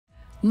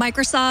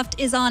Microsoft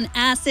is on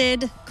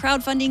acid,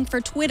 crowdfunding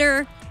for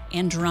Twitter,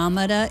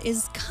 Andromeda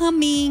is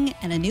coming,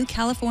 and a new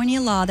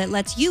California law that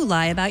lets you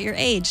lie about your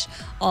age.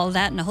 All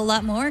that and a whole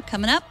lot more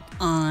coming up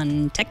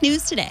on Tech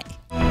News Today.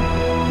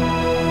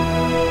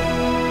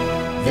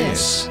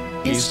 This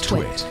is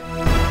Twit.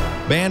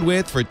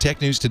 Bandwidth for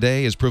Tech News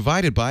Today is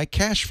provided by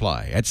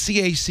CacheFly at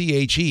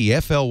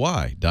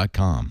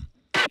CACHEFLY.com.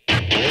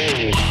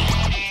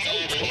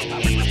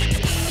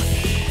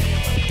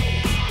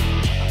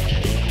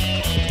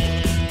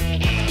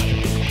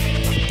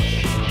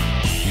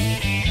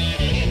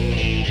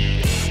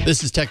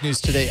 This is Tech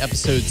News Today,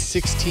 episode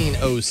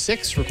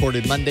 1606,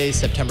 recorded Monday,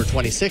 September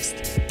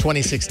 26th,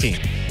 2016.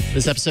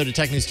 This episode of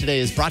Tech News Today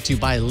is brought to you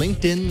by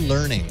LinkedIn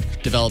Learning.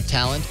 Develop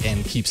talent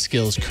and keep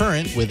skills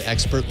current with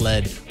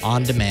expert-led,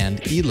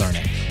 on-demand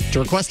e-learning. To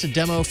request a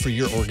demo for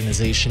your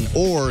organization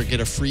or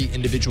get a free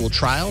individual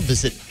trial,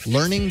 visit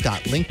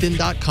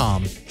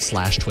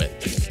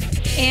learning.linkedin.com/twit.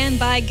 And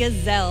by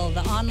Gazelle,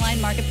 the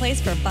online marketplace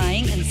for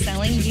buying and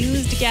selling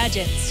used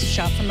gadgets.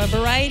 Shop from a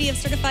variety of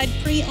certified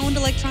pre-owned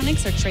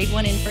electronics or trade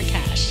one in for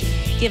cash.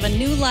 Give a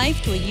new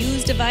life to a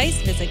used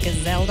device. Visit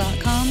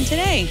gazelle.com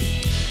today.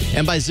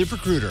 And by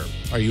ZipRecruiter.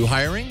 Are you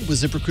hiring? With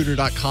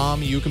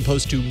ZipRecruiter.com, you can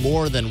post to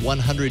more than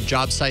 100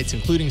 job sites,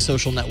 including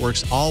social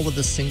networks, all with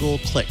a single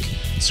click.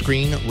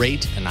 Screen,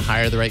 rate, and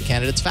hire the right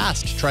candidates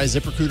fast. Try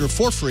ZipRecruiter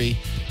for free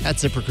at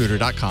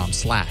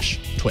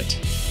ZipRecruiter.com/twit.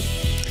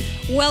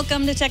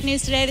 Welcome to Tech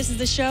News Today. This is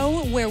the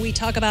show where we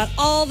talk about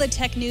all the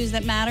tech news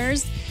that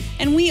matters.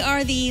 And we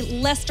are the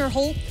Lester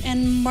Holt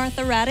and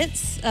Martha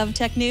Raddatz of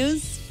Tech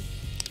News.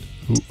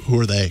 Who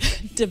are they?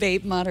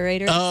 Debate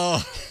moderators.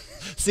 Oh,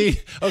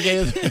 see, okay.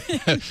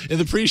 In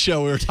the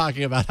pre-show, we were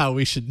talking about how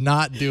we should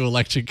not do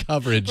election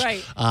coverage,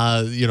 right?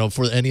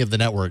 For any of the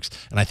networks,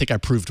 and I think I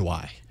proved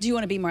why. Do you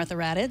want to be Martha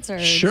Raddatz or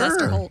sure.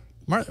 Lester Holt?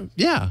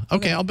 Yeah.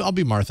 Okay. I'll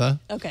be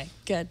Martha. Okay.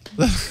 Good.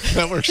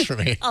 That works for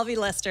me. I'll be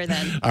Lester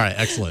then. All right.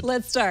 Excellent.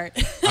 Let's start.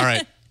 All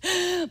right.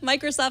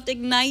 Microsoft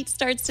Ignite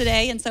starts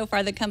today, and so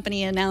far the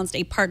company announced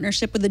a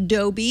partnership with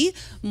Adobe,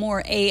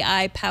 more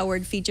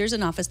AI-powered features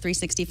in Office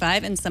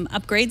 365, and some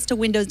upgrades to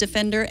Windows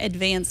Defender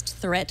Advanced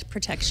Threat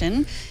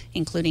Protection,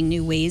 including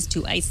new ways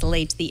to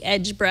isolate the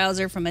Edge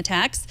browser from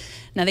attacks.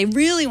 Now, they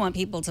really want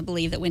people to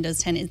believe that Windows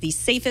 10 is the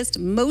safest,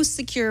 most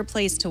secure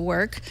place to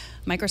work.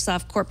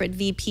 Microsoft Corporate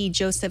VP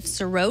Joseph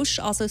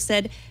Soros also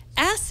said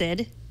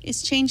acid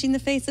is changing the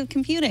face of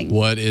computing.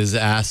 What is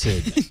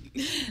acid?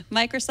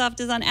 Microsoft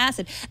is on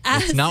acid.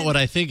 It's not what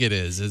I think it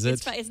is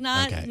it? It's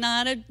not. Okay.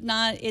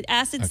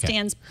 Acid okay.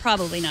 stands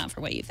probably not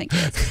for what you think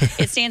it is.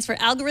 It stands for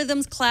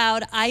algorithms,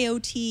 cloud,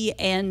 IoT,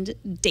 and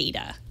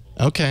data.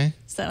 Okay.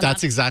 So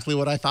that's exactly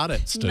what I thought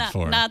it stood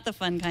for. Not the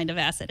fun kind of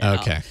acid at all.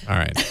 Okay. All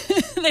right.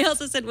 They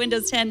also said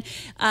Windows 10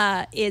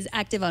 is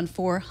active on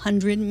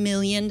 400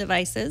 million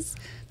devices.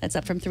 That's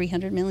up from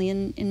 300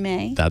 million in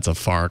May. That's a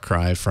far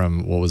cry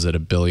from, what was it,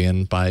 1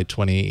 billion by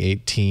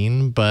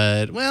 2018.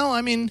 But, well,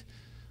 I mean,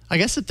 I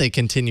guess if they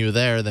continue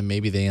there, then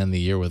maybe they end the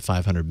year with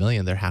 500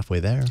 million. They're halfway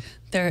there.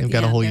 They've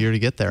got a whole year to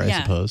get there, I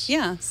suppose.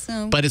 Yeah.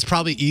 So. But it's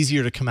probably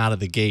easier to come out of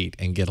the gate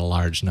and get a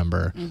large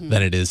number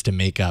than it is to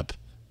make up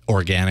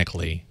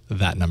organically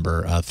that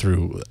number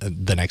through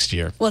the next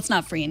year. Well, it's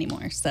not free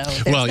anymore, so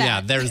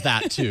there's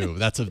that too.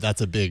 That's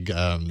a big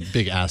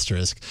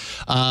asterisk.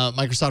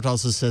 Microsoft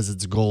also says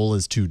its goal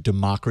is to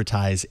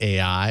democratize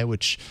AI,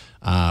 which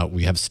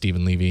we have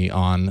Stephen Levy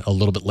on a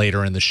little bit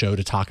later in the show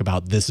to talk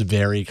about this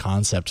very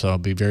concept. So I'll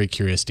be very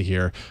curious to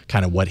hear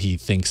kind of what he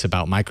thinks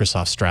about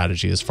Microsoft's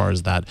strategy as far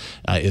as that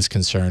is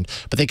concerned.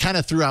 But they kind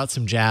of threw out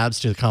some jabs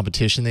to the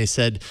competition. They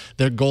said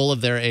their goal of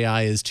their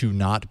AI is to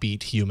not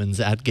beat humans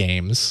at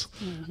games,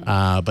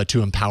 but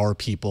to empower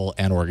people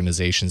and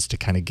organizations to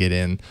kind of get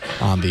in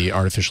on the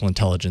artificial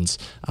intelligence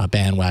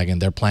bandwagon.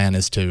 Their plan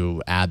is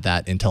to add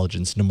that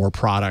intelligence into more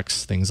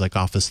products, things like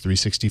Office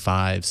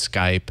 365,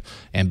 Skype,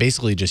 and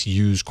basically just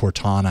use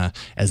Cortana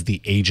as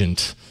the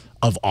agent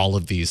of all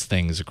of these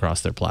things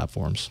across their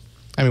platforms.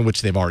 I mean,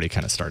 which they've already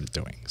kind of started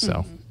doing.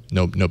 So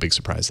no big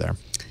surprise there.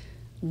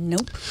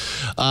 Nope.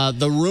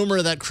 The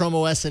rumor that Chrome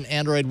OS and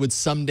Android would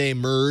someday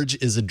merge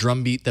is a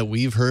drumbeat that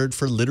we've heard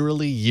for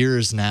literally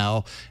years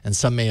now, and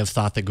some may have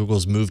thought that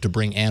Google's move to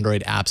bring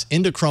Android apps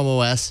into Chrome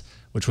OS,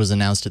 which was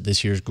announced at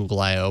this year's Google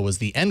I/O, was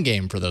the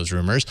endgame for those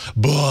rumors,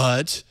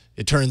 but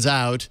it turns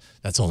out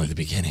that's only the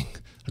beginning.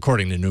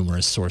 According to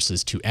numerous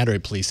sources to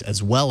Android Police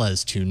as well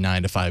as to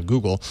 9 to 5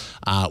 Google.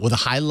 With a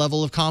high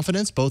level of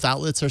confidence, both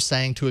outlets are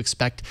saying to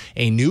expect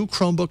a new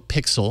Chromebook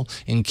Pixel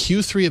in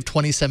Q3 of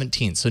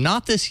 2017. So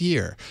not this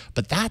year,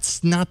 but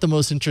that's not the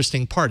most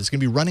interesting part. It's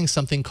going to be running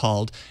something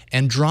called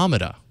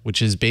Andromeda,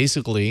 which is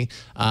basically,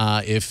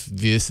 if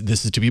this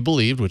is to be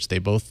believed, which they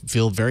both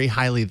feel very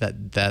highly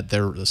that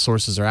their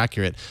sources are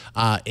accurate,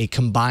 a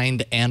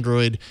combined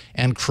Android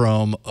and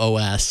Chrome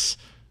OS.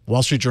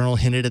 Wall Street Journal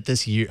hinted at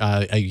this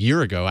a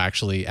year ago,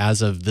 actually,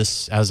 as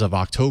of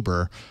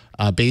October,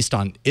 based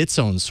on its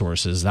own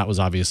sources. That was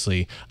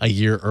obviously a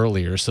year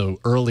earlier, so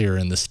earlier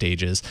in the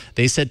stages.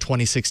 They said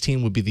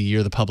 2016 would be the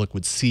year the public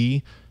would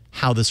see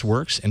how this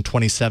works, and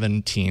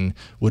 2017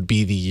 would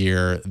be the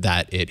year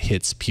that it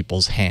hits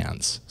people's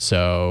hands.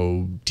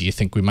 So do you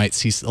think we might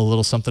see a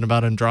little something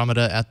about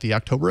Andromeda at the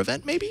October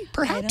event, maybe,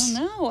 perhaps? I don't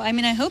know. I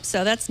mean, I hope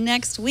so. That's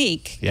next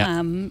week. Yeah.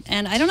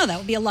 And I don't know. That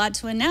would be a lot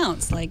to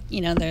announce. Like,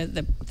 you know,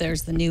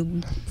 there's the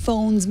new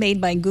phones made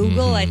by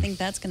Google. I think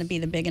that's going to be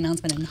the big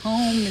announcement. And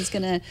Home is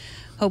going to,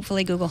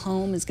 hopefully Google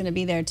Home is going to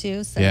be there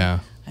too. So yeah.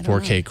 I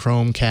don't 4K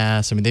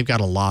Chromecast. I mean, they've got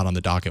a lot on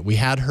the docket. We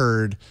had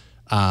heard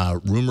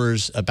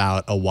rumors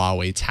about a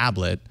Huawei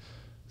tablet.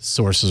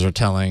 Sources are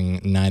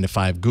telling 9 to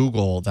 5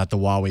 Google that the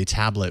Huawei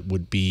tablet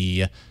would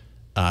be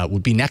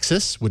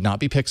Nexus, would not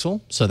be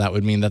Pixel. So that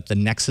would mean that the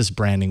Nexus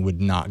branding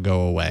would not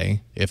go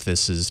away, if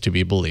this is to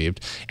be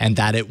believed, and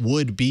that it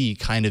would be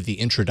kind of the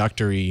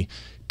introductory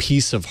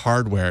piece of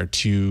hardware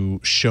to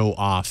show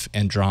off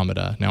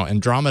Andromeda. Now,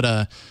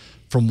 Andromeda,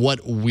 from what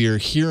we're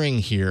hearing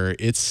here,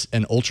 it's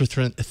an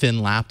ultra-thin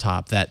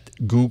laptop that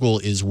Google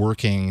is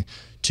working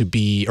to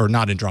be, or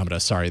not Andromeda,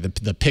 sorry, the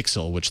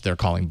Pixel, which they're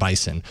calling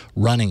Bison,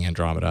 running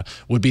Andromeda,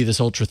 would be this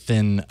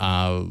ultra-thin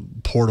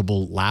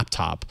portable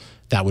laptop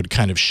that would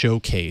kind of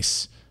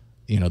showcase,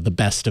 you know, the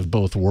best of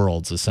both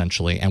worlds,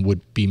 essentially, and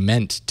would be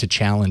meant to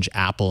challenge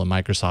Apple and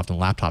Microsoft in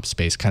the laptop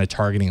space, kind of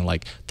targeting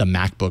like the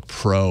MacBook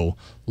Pro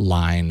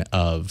line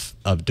of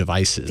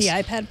devices. The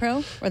iPad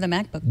Pro or the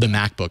MacBook? The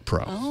MacBook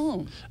Pro.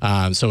 Oh.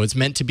 So it's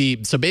meant to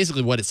be, so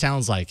basically what it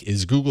sounds like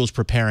is Google's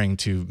preparing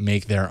to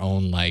make their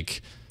own,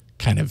 like,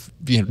 kind of,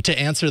 you know, to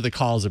answer the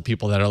calls of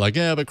people that are like,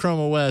 yeah, but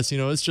Chrome OS, you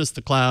know, it's just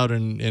the cloud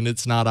and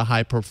it's not a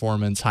high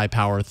performance, high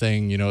power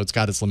thing, you know, it's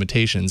got its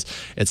limitations.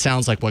 It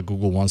sounds like what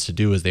Google wants to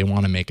do is they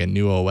want to make a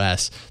new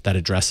OS that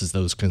addresses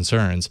those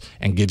concerns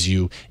and gives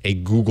you a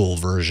Google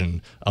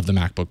version of the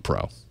MacBook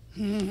Pro.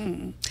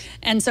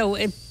 And so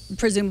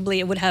presumably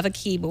it would have a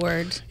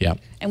keyboard. Yeah.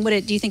 And would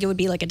it, do you think it would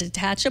be like a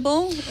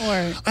detachable,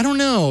 or? I don't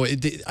know.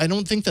 I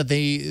don't think that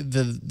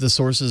the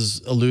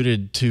sources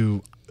alluded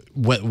to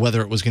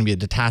whether it was going to be a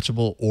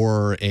detachable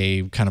or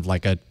a kind of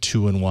like a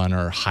 2-in-1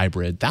 or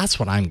hybrid. That's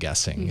what I'm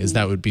guessing, is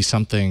that would be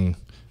something,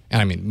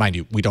 and I mean, mind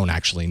you, we don't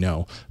actually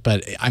know,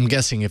 but I'm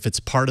guessing if it's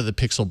part of the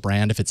Pixel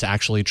brand, if it's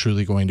actually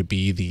truly going to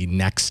be the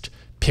next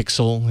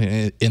Pixel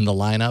in the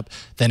lineup,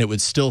 then it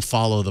would still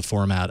follow the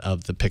format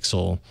of the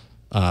Pixel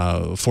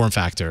form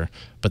factor,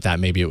 but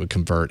that maybe it would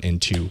convert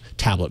into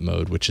tablet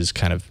mode, which is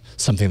kind of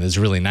something that's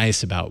really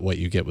nice about what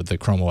you get with the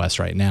Chrome OS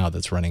right now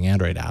that's running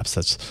Android apps.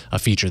 That's a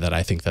feature that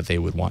I think that they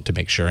would want to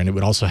make sure. And it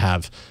would also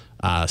have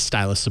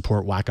stylus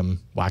support,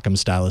 Wacom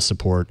stylus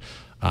support.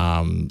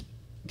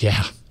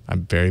 Yeah,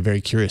 I'm very,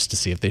 very curious to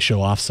see if they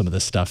show off some of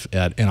this stuff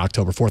in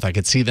October 4th. I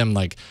could see them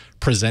like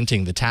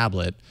presenting the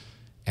tablet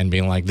and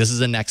being like, this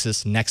is a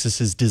Nexus. Nexus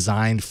is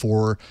designed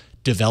for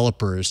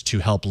developers to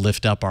help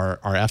lift up our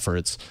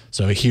efforts.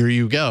 So here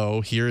you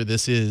go. Here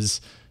this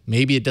is.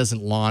 Maybe it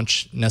doesn't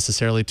launch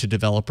necessarily to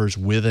developers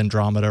with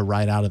Andromeda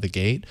right out of the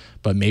gate,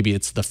 but maybe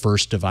it's the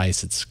first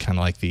device. It's kind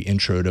of like the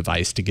intro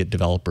device to get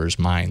developers'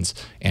 minds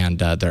and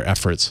their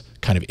efforts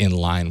kind of in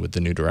line with the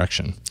new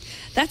direction.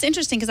 That's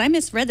interesting, because I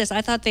misread this.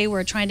 I thought they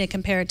were trying to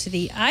compare it to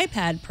the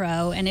iPad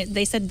Pro, and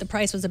they said the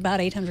price was about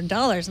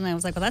 $800. And I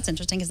was like, well, that's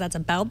interesting, because that's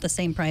about the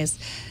same price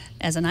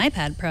as an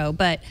iPad Pro.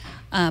 But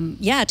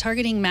yeah,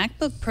 targeting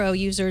MacBook Pro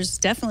users,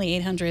 definitely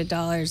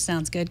 $800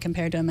 sounds good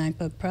compared to a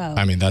MacBook Pro.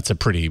 I mean, that's a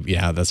pretty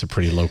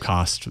low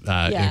cost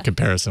in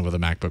comparison with a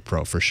MacBook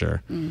Pro for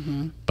sure.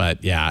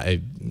 But yeah,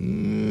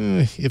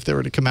 if they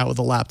were to come out with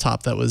a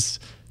laptop that was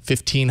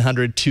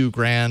 $1,500,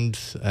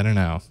 $2,000, I don't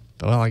know.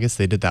 Well, I guess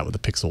they did that with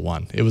the Pixel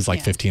 1. It was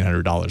like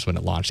 $1,500 when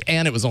it launched,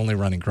 and it was only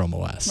running Chrome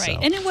OS. Right, so.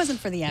 And it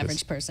wasn't for the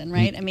average person,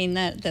 right? I mean,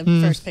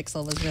 the first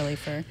Pixel was really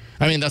for...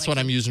 I mean, that's what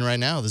I'm using right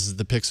now. This is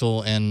the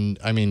Pixel, and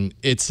I mean,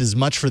 it's as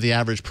much for the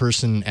average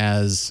person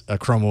as a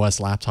Chrome OS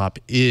laptop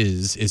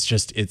is. It's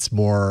just, it's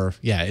more,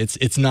 yeah,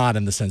 it's not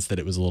in the sense that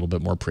it was a little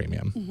bit more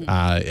premium.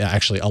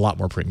 Actually, a lot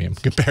more premium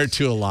compared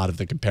to a lot of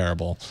the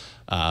comparable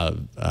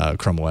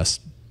Chrome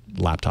OS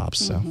laptops.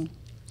 So.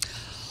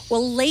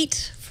 Well,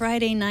 late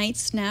Friday night,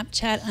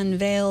 Snapchat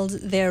unveiled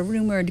their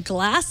rumored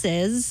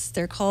glasses.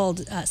 They're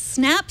called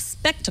Snap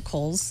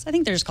Spectacles. I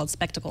think they're just called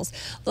Spectacles.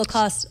 They'll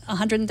cost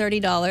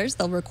 $130.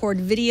 They'll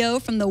record video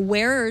from the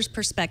wearer's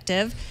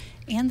perspective,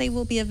 and they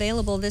will be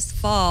available this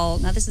fall.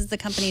 Now, this is the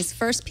company's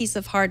first piece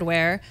of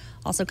hardware.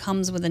 Also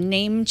comes with a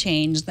name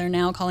change. They're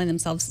now calling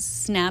themselves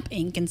Snap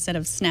Inc. instead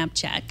of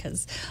Snapchat,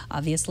 because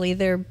obviously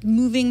they're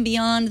moving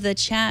beyond the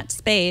chat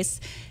space.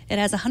 It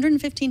has a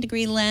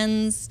 115-degree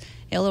lens.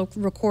 It'll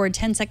record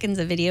 10 seconds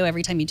of video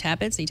every time you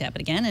tap it, so you tap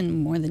it again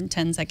in more than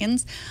 10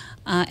 seconds.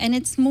 And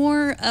it's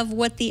more of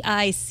what the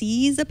eye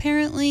sees,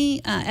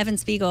 apparently. Evan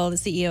Spiegel, the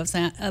CEO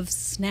of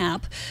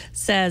Snap,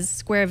 says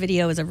Square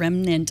Video is a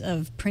remnant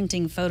of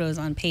printing photos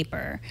on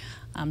paper.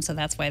 So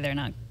that's why they're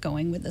not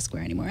going with the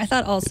Square anymore. I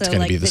thought also it's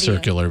going to be the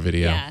circular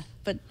video. Yeah,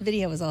 but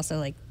video was also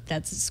like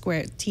that's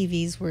square.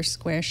 TVs were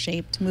square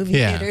shaped. Movie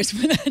Yeah. theaters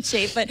were that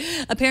shape. But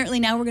apparently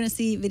now we're going to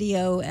see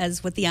video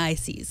as what the eye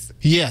sees.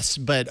 Yes,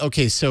 but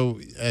okay, so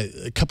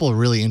a couple of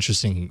really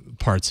interesting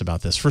parts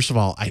about this. First of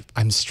all,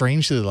 I'm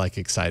strangely like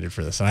excited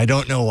for this, and I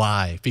don't know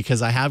why,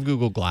 because I have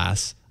Google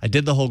Glass. I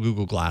did the whole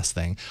Google Glass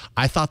thing.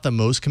 I thought the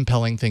most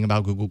compelling thing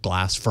about Google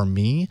Glass for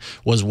me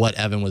was what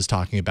Evan was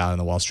talking about in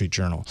the Wall Street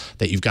Journal,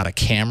 that you've got a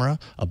camera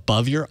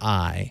above your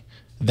eye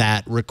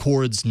that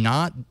records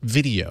not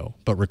video,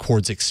 but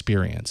records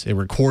experience. It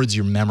records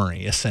your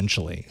memory,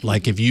 essentially.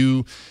 Like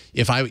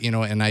if I,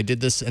 and I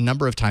did this a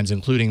number of times,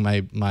 including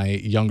my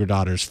younger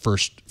daughter's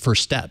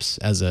first steps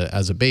as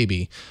a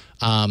baby.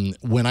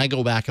 When I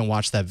go back and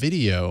watch that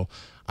video,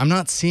 I'm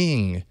not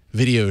seeing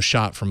video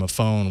shot from a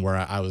phone where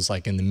I was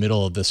like in the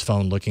middle of this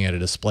phone looking at a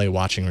display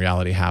watching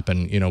reality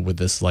happen, with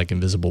this like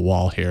invisible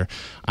wall here.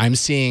 I'm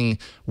seeing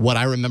what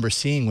I remember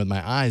seeing with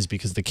my eyes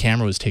because the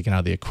camera was taken out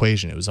of the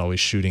equation. It was always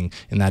shooting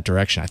in that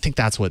direction. I think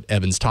that's what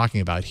Evan's talking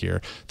about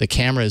here. The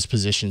camera is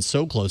positioned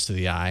so close to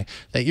the eye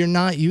that you're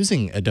not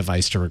using a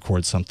device to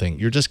record something.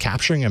 You're just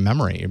capturing a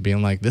memory. You're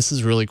being like, this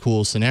is a really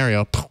cool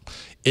scenario.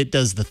 It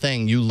does the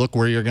thing. You look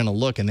where you're going to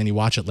look, and then you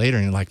watch it later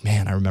and you're like,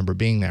 man, I remember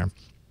being there.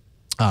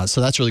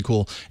 So that's really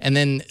cool. And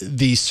then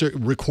the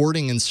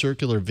recording in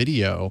circular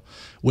video,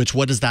 which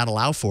what does that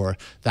allow for?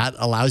 That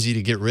allows you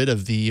to get rid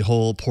of the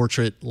whole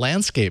portrait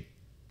landscape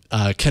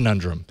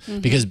conundrum,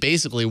 because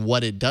basically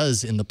what it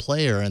does in the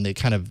player, and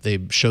they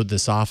showed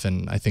this off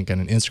in, I think, in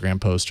an Instagram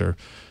post or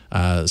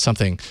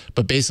something,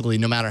 but basically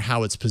no matter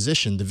how it's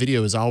positioned, the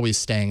video is always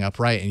staying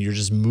upright and you're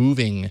just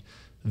moving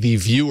the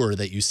viewer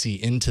that you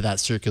see into that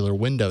circular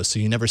window, so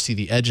you never see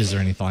the edges or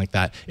anything like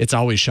that. It's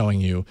always showing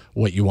you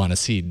what you want to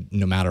see,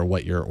 no matter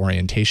what your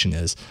orientation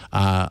is.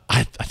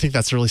 I think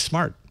that's really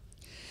smart.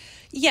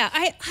 Yeah,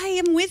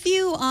 I am with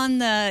you on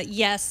the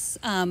yes,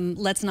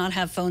 let's not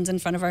have phones in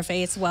front of our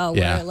face while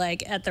we're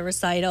like at the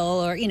recital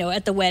or,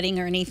 at the wedding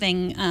or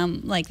anything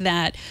like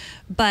that.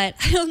 But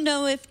I don't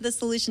know if the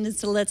solution is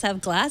to let's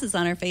have glasses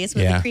on our face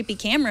with a creepy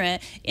camera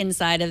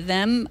inside of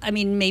them. I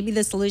mean, maybe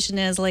the solution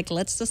is like,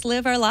 let's just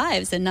live our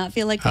lives and not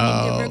feel like we need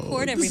to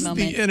record every moment.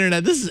 This is the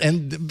internet.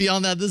 And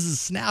beyond that, this is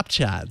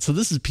Snapchat. So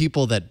this is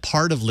people that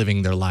part of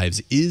living their lives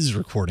is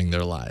recording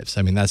their lives.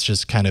 I mean, that's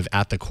just kind of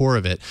at the core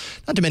of it.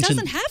 Not to mention,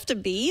 it doesn't have to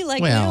be.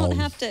 Like, well, we don't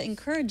have to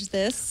encourage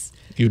this.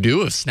 You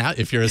do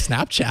if you're a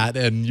Snapchat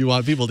and you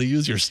want people to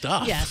use your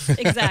stuff. Yes,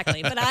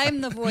 exactly. But I'm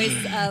the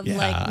voice of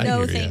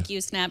no, thank you,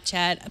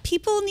 Snapchat.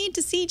 People need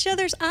to see each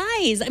other's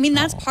eyes. I mean,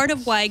 that's part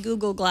of why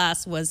Google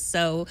Glass was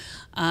so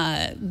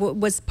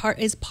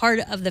is part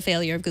of the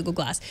failure of Google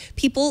Glass.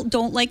 People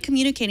don't like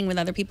communicating with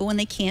other people when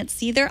they can't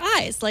see their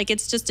eyes. Like,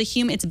 it's just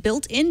it's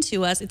built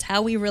into us. It's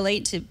how we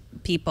relate to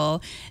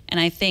people. And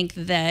I think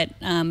that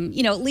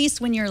at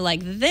least when you're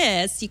like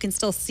this, you can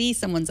still see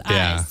someone's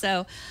eyes.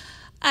 So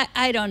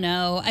I don't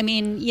know. I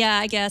mean,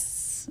 I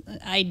guess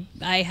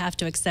I have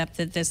to accept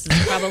that this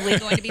is probably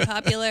going to be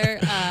popular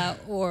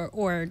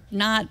or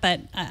not,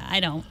 but I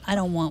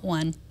don't want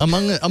one.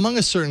 Among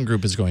a certain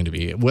group is going to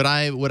be. Would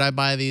I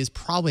buy these?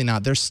 Probably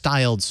not. They're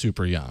styled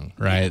super young,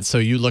 right? Yeah. So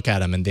you look at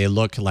them and they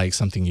look like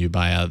something you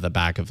buy out of the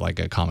back of like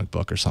a comic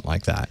book or something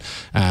like that.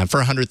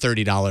 For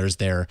 $130,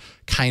 they're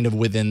kind of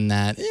within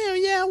that.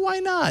 Yeah, why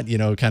not?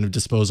 Kind of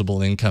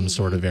disposable income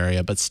sort of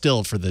area, but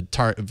still for the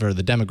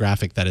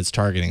demographic that it's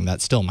targeting, that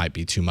still might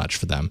be too much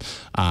for them.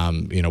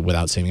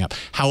 Without saving up.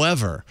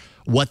 However,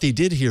 what they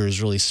did here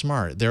is really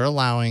smart. They're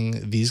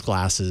allowing these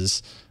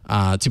glasses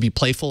to be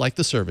playful like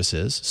the service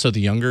is. So the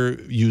younger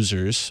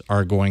users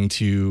are going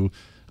to,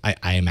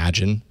 I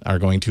imagine, are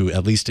going to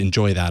at least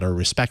enjoy that or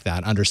respect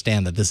that,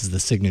 understand that this is the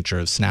signature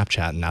of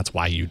Snapchat and that's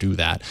why you do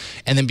that.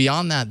 And then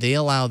beyond that, they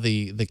allow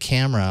the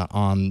camera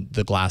on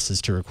the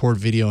glasses to record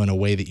video in a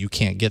way that you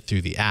can't get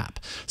through the app.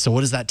 So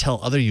what does that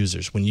tell other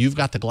users? When you've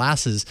got the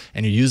glasses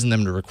and you're using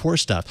them to record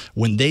stuff,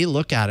 when they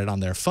look at it on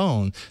their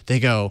phone, they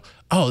go,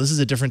 oh, this is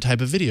a different type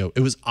of video.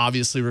 It was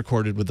obviously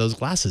recorded with those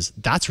glasses.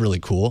 That's really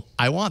cool.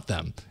 I want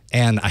them.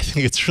 And I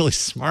think it's really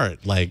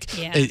smart. Like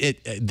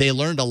they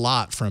learned a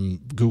lot from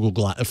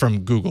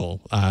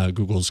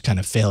Google's kind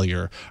of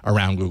failure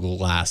around Google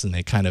Glass, and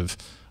they kind of,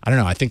 I don't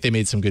know, I think they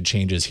made some good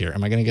changes here.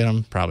 Am I going to get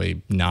them?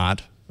 Probably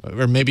not,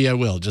 or maybe I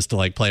will, just to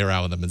like play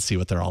around with them and see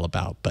what they're all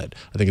about. But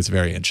I think it's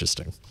very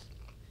interesting.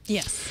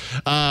 Yes.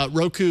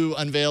 Roku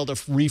unveiled a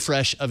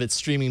refresh of its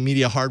streaming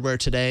media hardware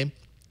today.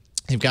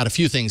 You've got a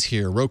few things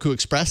here. Roku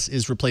Express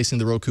is replacing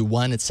the Roku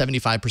One. It's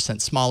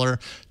 75% smaller,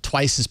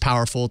 twice as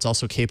powerful. It's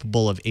also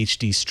capable of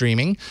HD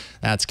streaming.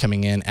 That's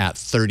coming in at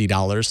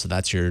 $30, so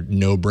that's your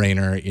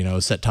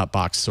no-brainer, set-top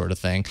box sort of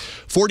thing.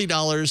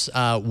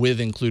 $40 with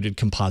included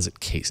composite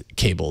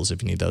cables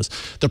if you need those.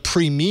 The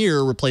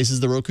Premier replaces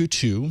the Roku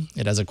 2.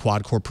 It has a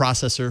quad-core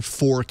processor,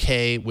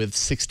 4K with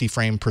 60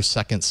 frames per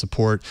second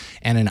support,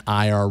 and an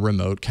IR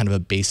remote, kind of a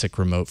basic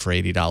remote for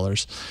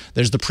 $80.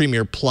 There's the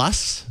Premier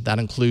Plus. That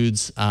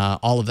includes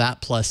all of that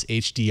plus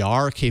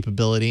HDR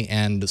capability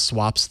and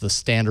swaps the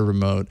standard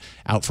remote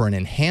out for an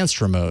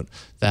enhanced remote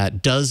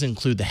that does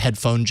include the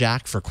headphone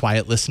jack for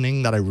quiet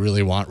listening that I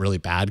really want really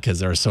bad because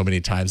there are so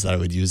many times that I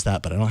would use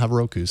that, but I don't have a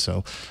Roku,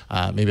 so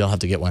maybe I'll have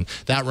to get one.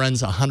 That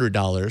runs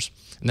 $100.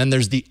 And then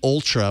there's the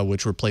Ultra,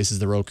 which replaces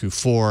the Roku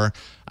 4,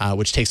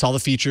 which takes all the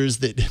features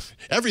that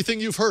everything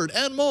you've heard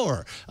and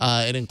more.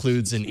 It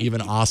includes an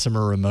even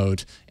awesomer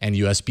remote and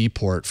USB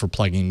port for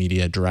plugging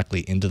media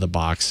directly into the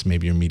box,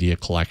 maybe your media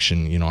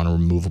collection, you know, on a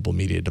removable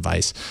media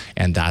device.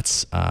 And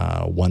that's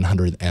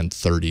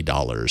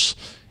 $130.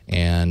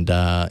 And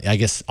I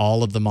guess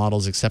all of the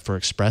models except for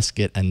Express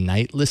get a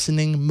night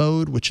listening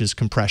mode, which is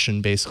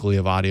compression basically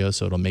of audio.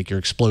 So it'll make your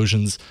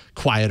explosions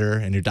quieter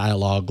and your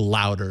dialogue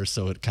louder.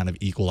 So it kind of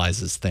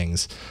equalizes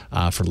things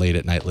for late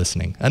at night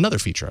listening. Another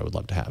feature I would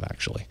love to have,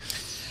 actually.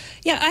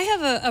 Yeah, I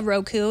have a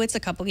Roku. It's a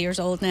couple years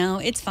old now.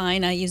 It's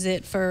fine. I use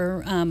it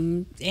for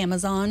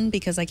Amazon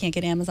because I can't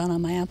get Amazon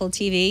on my Apple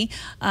TV.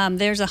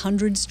 There's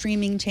 100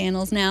 streaming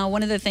channels now.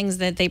 One of the things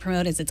that they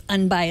promote is its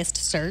unbiased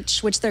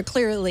search, which they're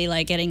clearly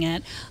like getting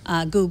at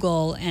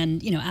Google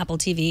and, you know, Apple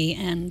TV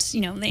and,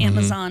 you know, the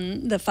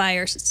Amazon, the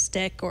Fire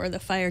Stick or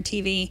the Fire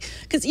TV,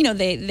 because, you know,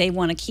 they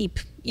want to keep,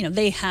 you know,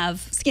 they have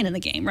skin in the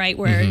game, right?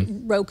 Where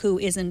Roku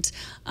isn't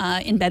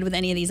in bed with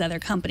any of these other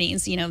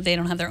companies. You know, they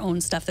don't have their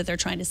own stuff that they're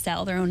trying to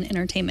sell, their own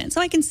entertainment.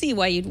 So I can see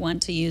why you'd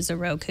want to use a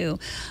Roku.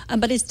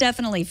 But it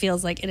definitely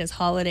feels like it is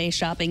holiday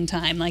shopping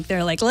time. Like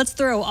they're like, let's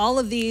throw all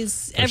of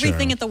these,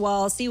 everything at the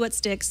wall, see what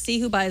sticks, see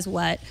who buys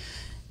what.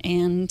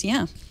 And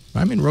yeah.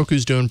 I mean,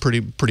 Roku's doing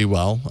pretty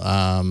well.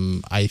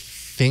 I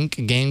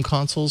think game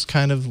consoles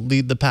kind of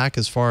lead the pack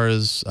as far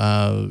as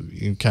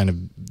kind of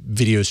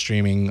video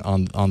streaming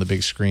on the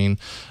big screen.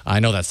 I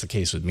know that's the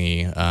case with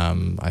me.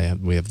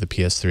 We have the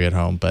PS3 at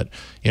home, but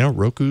you know,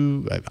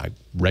 Roku. I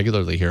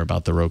regularly hear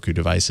about the Roku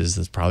devices.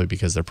 That's probably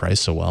because they're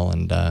priced so well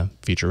and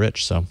feature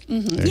rich. So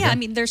yeah, I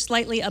mean, they're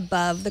slightly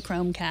above the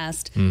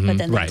Chromecast, but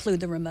then they include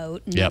the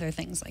remote and other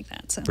things like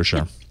that. So for sure.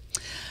 Yeah.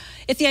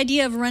 If the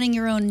idea of running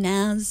your own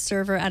NAS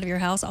server out of your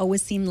house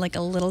always seemed like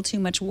a little too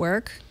much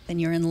work, then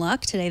you're in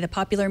luck. Today, the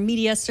popular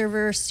media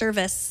server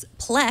service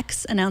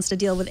Plex announced a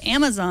deal with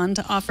Amazon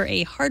to offer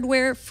a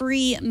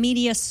hardware-free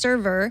media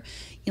server.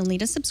 You'll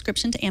need a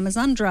subscription to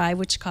Amazon Drive,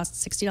 which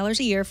costs $60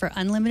 a year for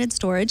unlimited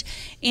storage.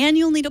 And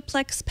you'll need a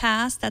Plex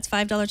Pass, that's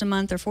 $5 a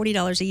month or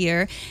 $40 a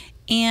year.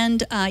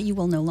 And you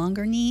will no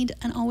longer need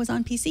an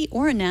always-on PC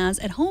or a NAS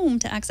at home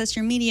to access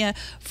your media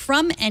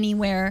from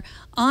anywhere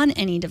on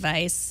any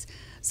device.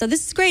 So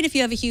this is great if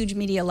you have a huge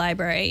media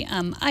library.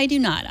 I do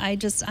not.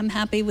 I'm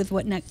happy with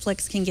what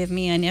Netflix can give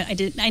me.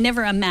 I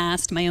never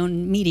amassed my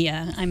own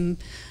media.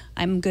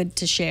 I'm good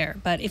to share.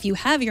 But if you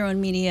have your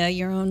own media,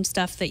 your own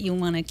stuff that you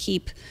want to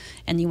keep,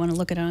 and you want to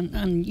look at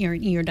on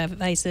your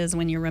devices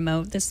when you're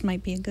remote, this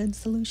might be a good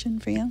solution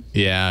for you.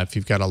 Yeah, if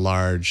you've got a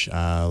large,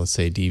 let's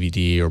say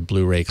DVD or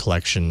Blu-ray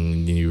collection,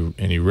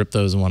 and you rip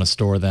those and want to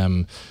store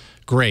them.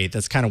 Great.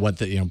 That's kind of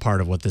what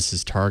part of what this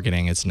is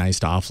targeting. It's nice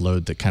to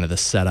offload the kind of the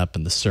setup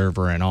and the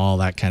server and all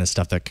that kind of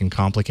stuff that can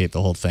complicate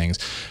the whole things.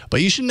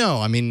 But you should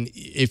know, I mean,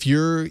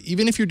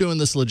 even if you're doing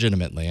this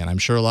legitimately, and I'm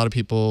sure a lot of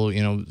people,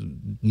 you know,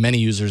 many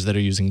users that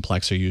are using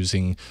Plex are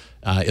using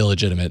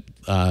illegitimate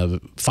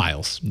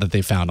files that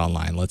they found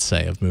online, let's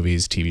say, of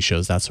movies, TV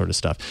shows, that sort of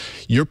stuff.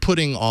 You're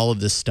putting all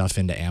of this stuff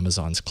into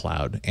Amazon's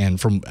cloud,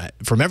 and from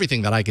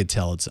everything that I could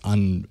tell, it's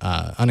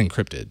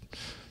unencrypted.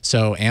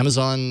 So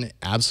Amazon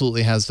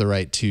absolutely has the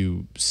right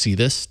to see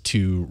this,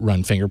 to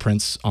run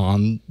fingerprints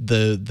on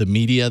the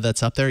media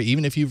that's up there.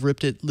 Even if you've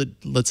ripped it,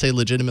 let's say,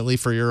 legitimately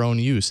for your own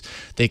use,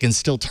 they can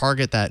still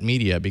target that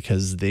media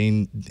because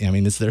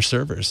it's their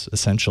servers,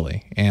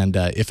 essentially. And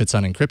if it's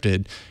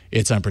unencrypted,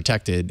 it's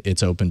unprotected,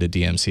 it's open to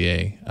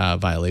DMCA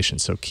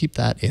violations. So keep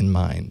that in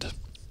mind.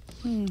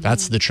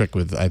 That's the trick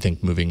with, I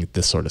think, moving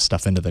this sort of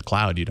stuff into the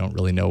cloud. You don't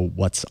really know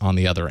what's on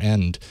the other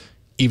end.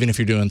 Even if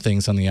you're doing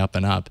things on the up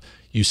and up,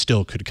 you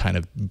still could kind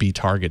of be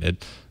targeted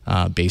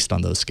based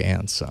on those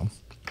scans. So,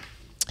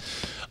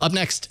 up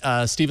next,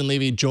 Stephen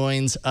Levy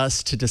joins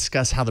us to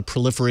discuss how the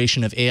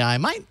proliferation of AI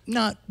might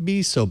not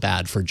be so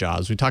bad for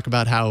jobs. We talk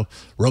about how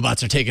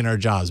robots are taking our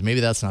jobs.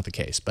 Maybe that's not the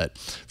case. But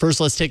first,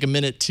 let's take a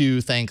minute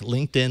to thank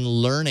LinkedIn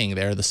Learning.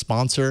 They're the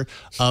sponsor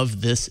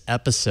of this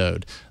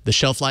episode. The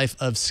shelf life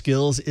of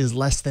skills is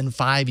less than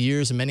 5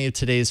 years, and many of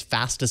today's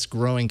fastest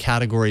growing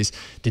categories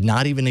did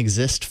not even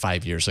exist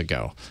 5 years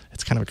ago.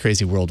 It's kind of a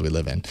crazy world we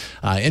live in.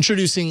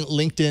 Introducing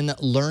LinkedIn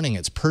Learning.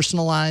 It's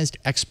personalized,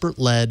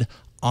 expert-led,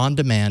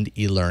 on-demand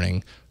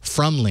e-learning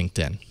from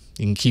LinkedIn.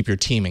 You can keep your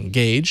team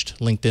engaged.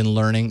 LinkedIn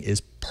Learning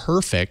is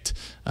perfect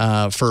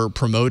for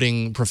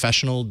promoting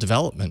professional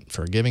development,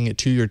 for giving it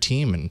to your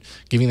team and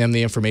giving them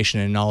the information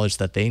and knowledge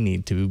that they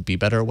need to be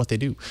better at what they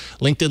do.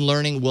 LinkedIn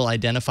Learning will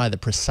identify the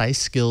precise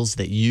skills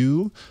that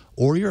you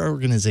or your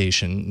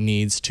organization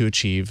needs to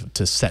achieve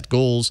to set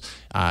goals.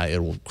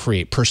 It will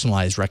create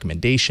personalized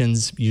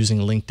recommendations using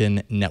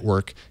LinkedIn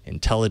Network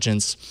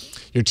Intelligence.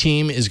 Your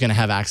team is going to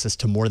have access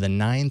to more than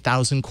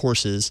 9,000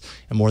 courses,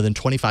 and more than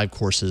 25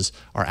 courses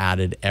are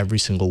added every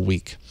single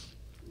week.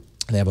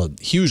 They have a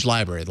huge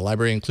library. The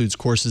library includes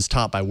courses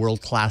taught by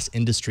world-class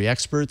industry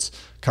experts,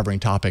 covering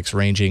topics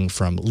ranging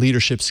from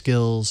leadership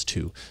skills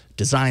to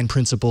design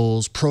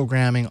principles,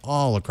 programming,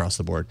 all across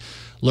the board.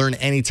 Learn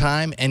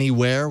anytime,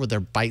 anywhere with their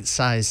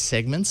bite-sized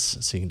segments,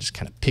 so you can just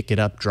kind of pick it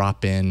up,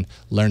 drop in,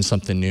 learn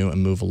something new,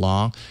 and move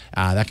along.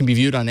 That can be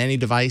viewed on any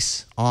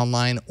device,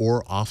 online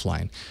or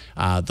offline.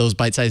 Those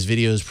bite-sized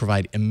videos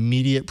provide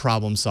immediate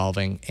problem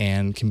solving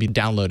and can be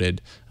downloaded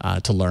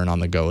to learn on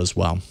the go as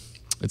well.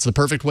 It's the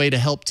perfect way to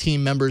help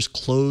team members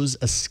close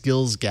a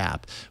skills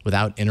gap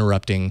without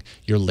interrupting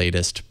your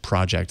latest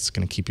project. It's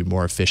going to keep you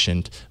more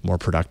efficient, more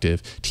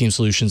productive. Team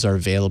solutions are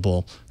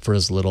available for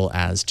as little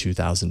as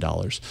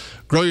 $2,000.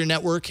 Grow your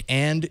network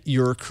and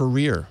your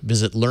career.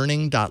 Visit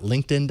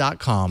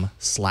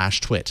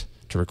learning.linkedin.com/twit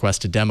to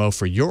request a demo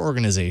for your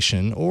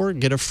organization or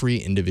get a free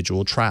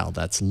individual trial.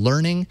 That's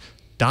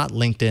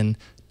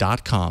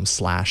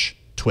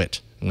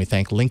learning.linkedin.com/twit. And we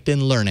thank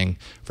LinkedIn Learning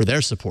for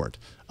their support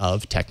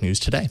of Tech News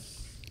Today.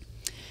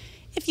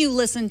 If you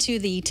listen to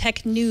the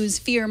tech news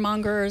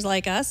fear-mongers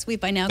like us, we've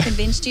by now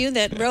convinced you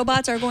that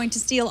robots are going to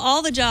steal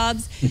all the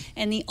jobs,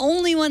 and the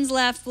only ones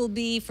left will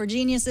be for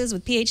geniuses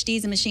with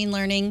PhDs in machine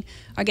learning.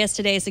 Our guest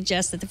today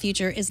suggests that the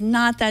future is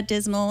not that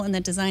dismal and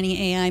that designing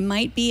AI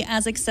might be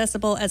as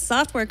accessible as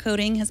software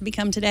coding has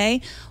become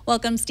today.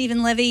 Welcome,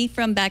 Stephen Levy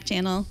from Back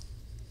Channel.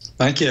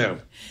 Thank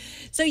you.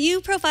 So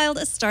you profiled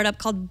a startup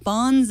called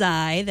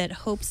Bonsai that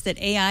hopes that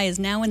AI is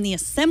now in the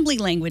assembly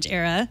language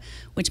era,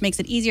 which makes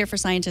it easier for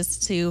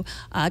scientists to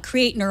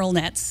create neural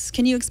nets.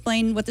 Can you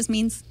explain what this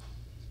means?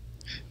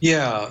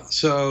 Yeah,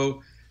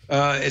 so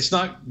it's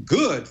not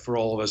good for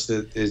all of us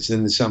that it's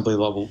in the assembly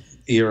level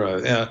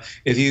era.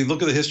 If you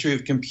look at the history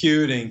of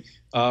computing,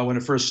 when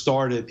it first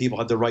started, people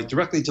had to write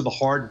directly to the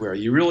hardware.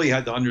 You really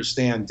had to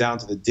understand down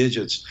to the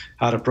digits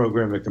how to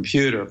program a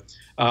computer.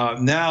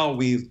 Now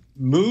we've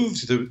moved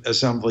to the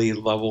assembly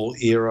level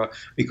era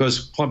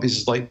because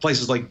places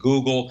like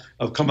Google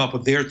have come up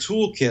with their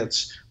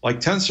toolkits like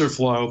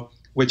TensorFlow,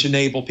 which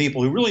enable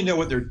people who really know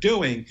what they're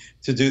doing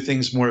to do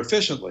things more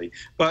efficiently.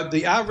 But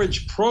the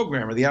average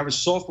programmer, the average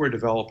software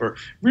developer,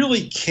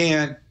 really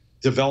can't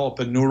develop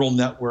a neural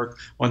network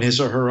on his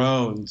or her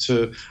own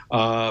to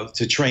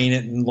train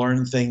it and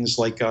learn things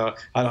like how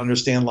to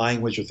understand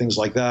language or things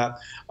like that.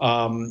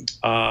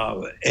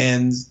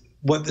 And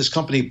what this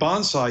company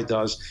Bonsai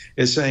does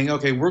is saying,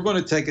 okay, we're going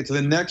to take it to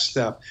the next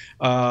step,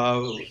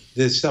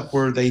 the step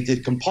where they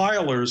did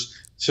compilers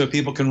so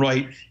people can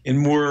write in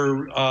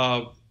more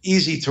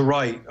easy to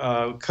write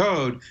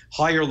code,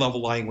 higher level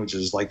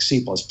languages like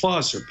C++ or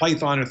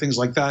Python or things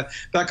like that,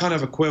 that kind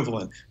of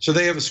equivalent. So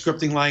they have a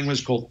scripting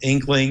language called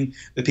Inkling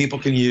that people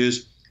can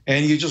use,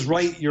 and you just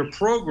write your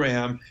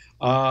program,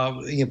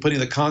 putting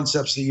the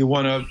concepts that you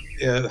want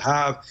to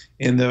have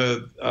in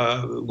the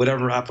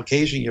whatever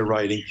application you're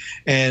writing,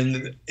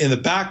 and in the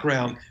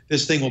background,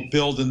 this thing will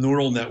build a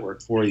neural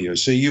network for you.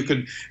 So you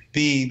could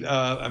be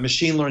a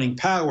machine learning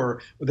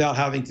power without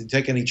having to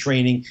take any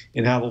training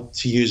in how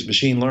to use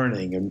machine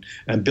learning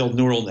and build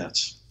neural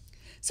nets.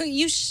 So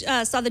you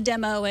saw the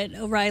demo at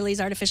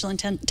O'Reilly's Artificial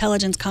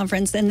Intelligence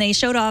Conference, and they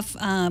showed off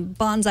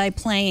Bonsai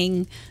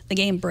playing the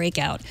game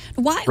Breakout.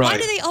 Why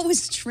do they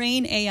always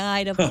train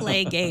AI to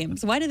play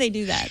games? Why do they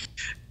do that?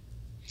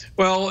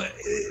 Well,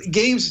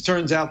 games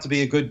turns out to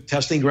be a good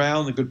testing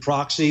ground, a good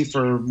proxy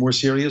for more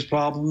serious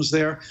problems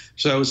there.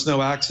 So it's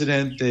no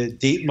accident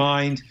that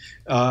DeepMind,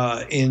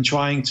 in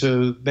trying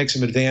to make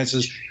some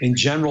advances in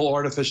general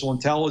artificial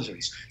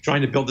intelligence,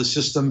 trying to build a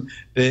system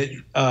that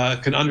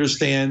can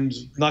understand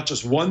not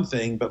just one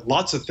thing, but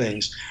lots of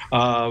things.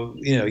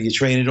 You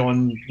train it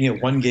on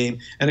one game,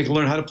 and it can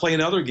learn how to play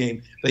another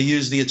game. They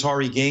use the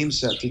Atari game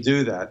set to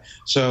do that.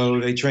 So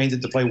they trained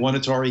it to play one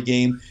Atari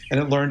game, and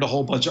it learned a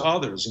whole bunch of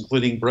others,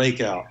 including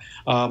Breakout.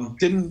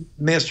 Didn't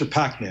master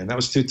Pac-Man. That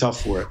was too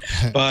tough for it.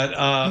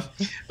 But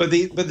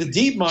the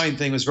DeepMind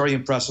thing was very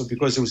impressive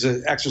because it was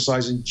an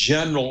exercise in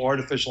general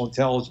artificial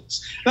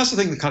intelligence. That's the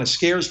thing that kind of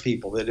scares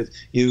people, that if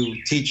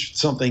you teach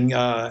something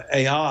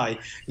AI,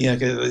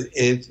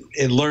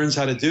 it learns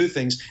how to do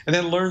things and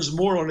then learns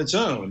more on its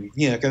own.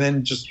 And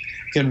then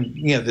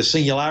the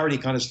singularity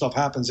kind of stuff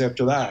happens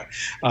after that.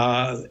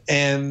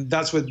 And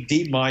that's what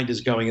DeepMind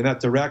is going in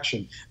that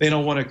direction. They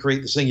don't want to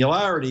create the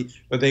singularity,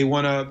 but they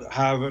want to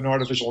have an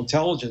artificial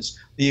intelligence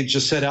that you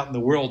just set out in the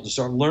world and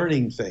start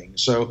learning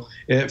things. So,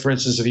 for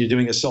instance, if you're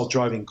doing a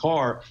self-driving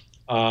car,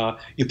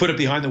 you put it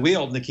behind the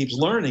wheel and it keeps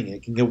learning.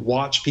 It can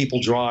watch people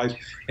drive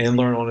and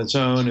learn on its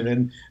own, and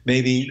then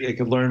maybe it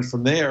could learn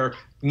from there,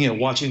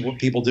 watching what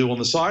people do on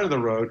the side of the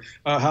road,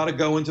 how to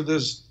go into the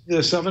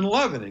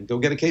 7-Eleven and go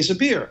get a case of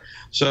beer.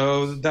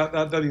 So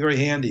that'd be very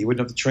handy. You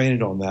wouldn't have to train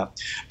it on that.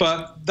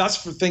 But that's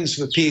for things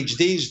that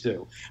PhDs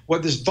do.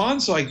 What this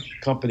Bonsai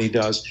company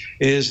does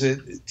is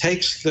it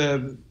takes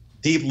the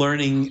deep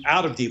learning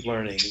out of deep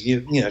learning,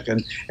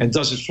 and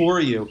does it for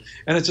you.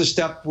 And it's a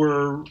step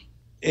where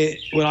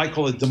what I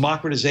call a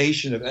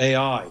democratization of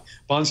AI.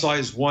 Bonsai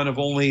is one of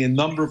only a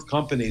number of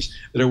companies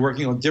that are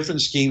working on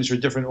different schemes for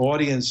different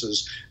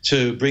audiences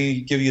to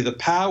give you the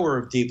power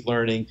of deep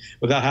learning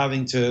without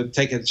having to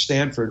take it at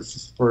Stanford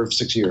for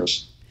 6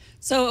 years.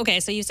 So, okay,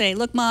 so you say,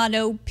 look, Ma,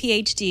 no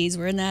PhDs.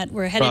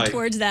 We're headed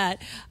towards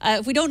that.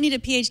 If we don't need a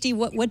PhD,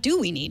 what do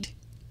we need?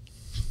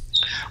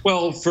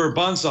 Well, for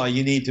Bonsai,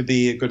 you need to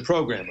be a good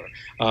programmer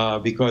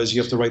because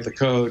you have to write the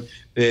code.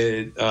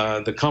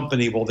 The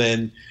company will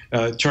then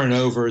turn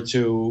over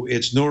to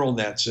its neural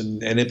nets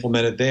and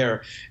implement it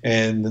there.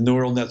 And the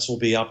neural nets will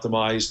be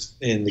optimized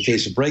in the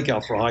case of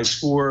Breakout for high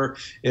score.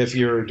 If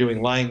you're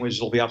doing language,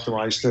 it'll be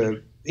optimized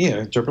to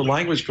interpret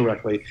language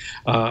correctly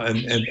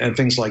and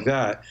things like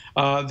that.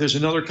 There's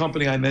another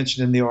company I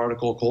mentioned in the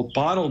article called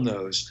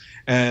Bottlenose,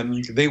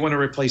 and they want to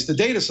replace the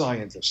data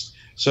scientist.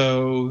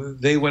 So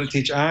they want to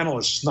teach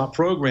analysts, not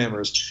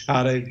programmers,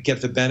 how to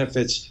get the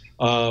benefits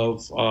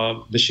of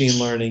machine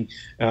learning,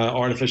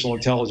 artificial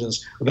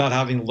intelligence, without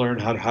having to learn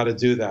how to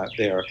do that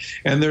there.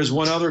 And there's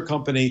one other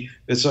company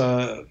that's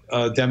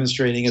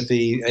demonstrating at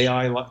the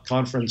AI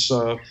conference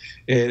at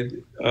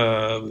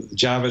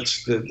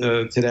Javits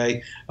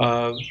today,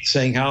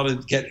 saying how to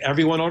get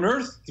everyone on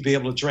Earth to be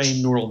able to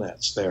train neural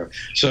nets there.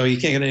 So you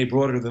can't get any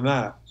broader than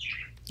that.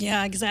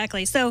 Yeah,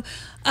 exactly. So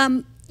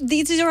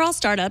these are all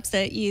startups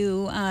that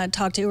you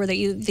talk to or that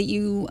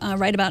you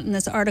write about in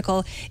this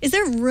article. Is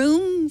there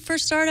room for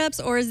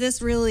startups, or is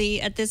this really,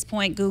 at this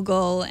point,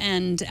 Google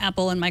and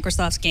Apple and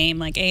Microsoft's game,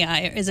 like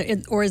AI?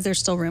 Or is there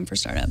still room for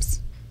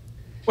startups?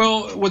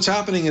 Well, what's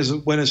happening is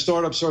when a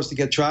startup starts to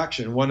get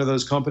traction, one of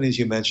those companies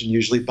you mentioned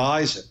usually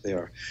buys it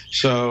there.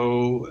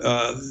 So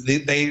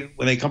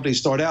when a company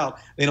start out,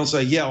 they don't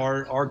say, yeah,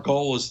 our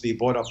goal is to be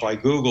bought up by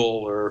Google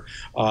or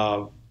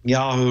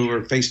Yahoo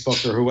or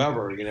Facebook or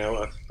whoever,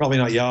 probably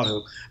not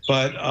Yahoo,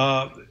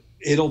 but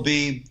it'll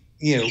be,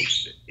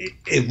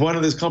 if one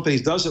of those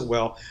companies does it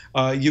well,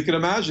 you can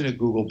imagine a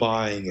Google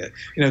buying it.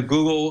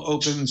 Google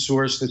open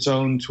sourced its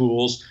own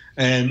tools,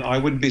 and I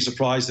wouldn't be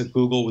surprised if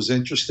Google was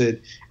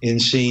interested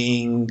in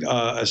seeing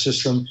a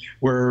system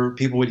where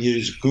people would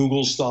use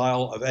Google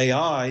style of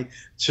AI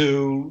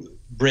to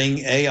bring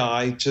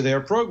AI to their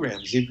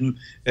programs, even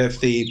if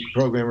the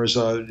programmers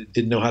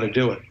didn't know how to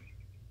do it.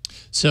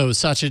 So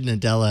Satya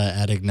Nadella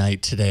at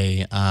Ignite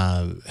today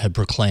had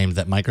proclaimed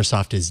that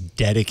Microsoft is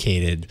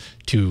dedicated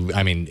to,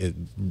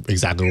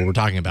 exactly what we're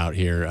talking about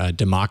here,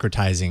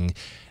 democratizing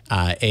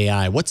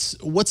AI. What's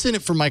in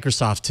it for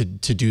Microsoft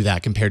to do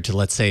that compared to,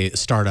 let's say, a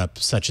startup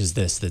such as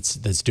this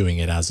that's doing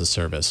it as a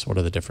service? What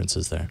are the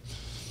differences there?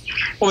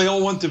 Well, they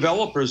all want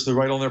developers to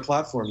write on their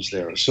platforms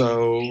there.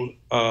 So,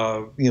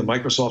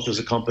 Microsoft is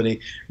a company.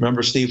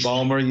 Remember, Steve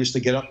Ballmer used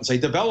to get up and say,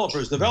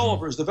 developers,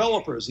 developers,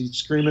 developers. He'd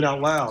scream it out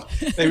loud.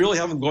 They really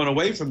haven't gone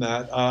away from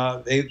that.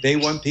 They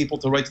want people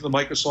to write to the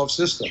Microsoft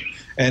system.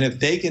 And if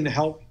they can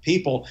help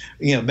people,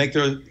 make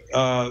their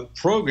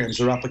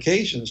programs or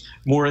applications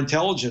more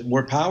intelligent,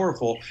 more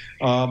powerful,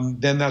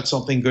 then that's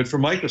something good for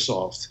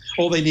Microsoft.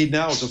 All they need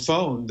now is a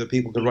phone that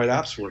people can write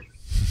apps for.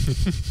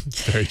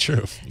 Very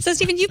true. So,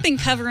 Stephen, you've been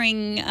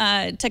covering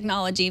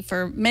technology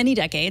for many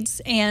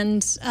decades,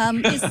 and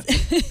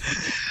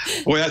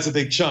boy, that's a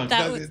big chunk.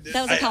 That was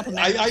a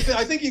compliment.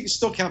 I think you can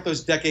still count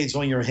those decades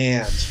on your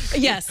hands.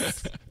 Yes.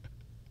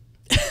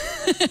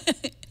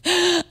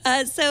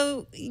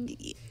 So,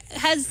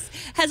 has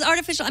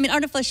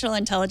artificial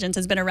intelligence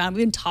has been around.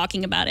 We've been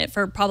talking about it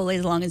for probably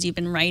as long as you've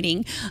been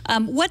writing.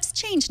 What's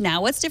changed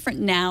now? What's different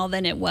now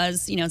than it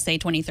was, say,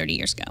 20, 30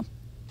 years ago?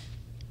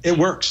 It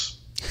works.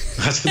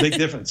 That's the big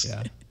difference.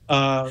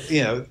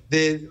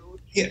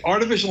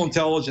 Artificial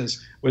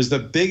intelligence was the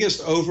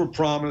biggest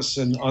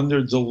overpromise and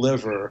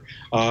underdeliver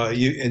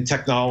in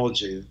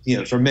technology,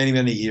 for many,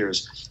 many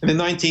years. In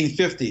the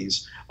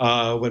 1950s,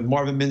 when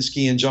Marvin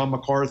Minsky and John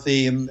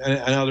McCarthy and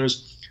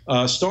others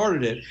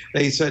started it,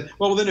 they said,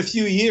 well, within a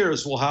few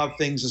years, we'll have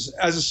things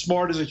as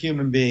smart as a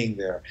human being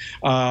there.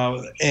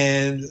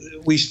 And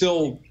we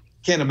still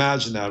can't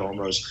imagine that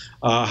almost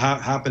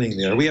happening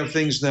there. We have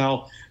things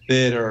now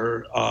that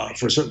are,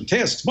 for certain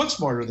tasks, much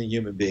smarter than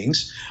human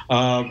beings,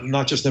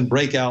 not just in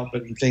Breakout,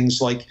 but in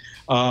things like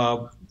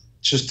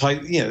just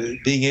type,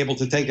 being able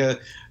to take a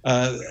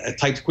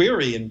typed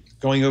query and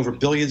going over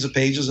billions of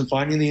pages and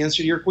finding the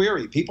answer to your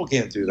query. People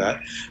can't do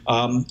that.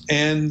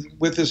 And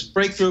with this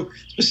breakthrough,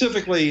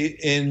 specifically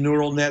in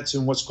neural nets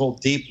and what's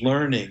called deep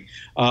learning,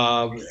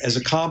 as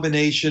a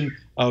combination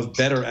of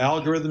better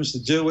algorithms to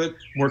do it,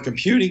 more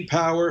computing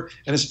power,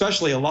 and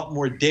especially a lot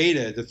more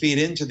data to feed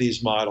into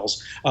these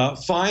models.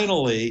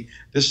 Finally,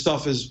 this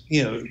stuff is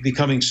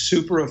becoming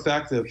super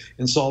effective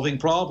in solving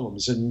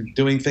problems and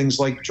doing things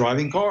like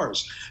driving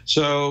cars.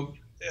 So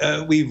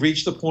we've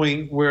reached the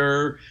point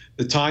where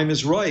the time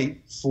is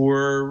right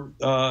for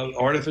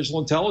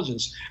artificial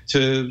intelligence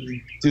to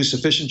do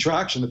sufficient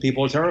traction that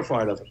people are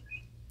terrified of it.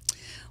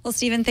 Well,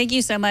 Stephen, thank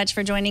you so much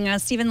for joining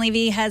us. Stephen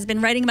Levy has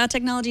been writing about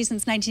technology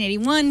since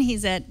 1981.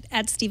 He's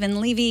at Stephen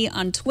Levy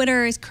on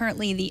Twitter. He's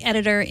currently the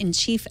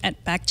editor-in-chief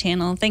at Back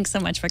Channel. Thanks so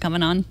much for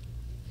coming on.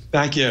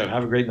 Thank you.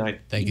 Have a great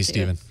night. Thank you,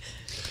 Stephen.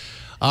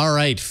 All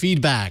right,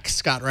 feedback.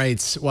 Scott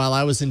writes, while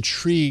I was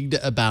intrigued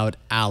about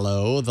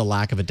Allo, the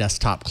lack of a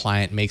desktop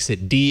client makes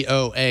it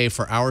DOA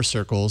for our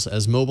circles.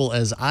 As mobile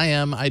as I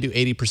am, I do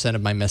 80%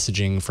 of my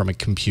messaging from a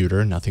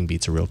computer. Nothing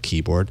beats a real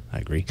keyboard. I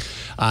agree.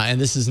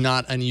 And this is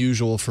not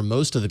unusual for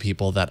most of the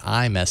people that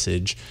I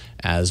message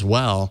as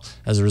well.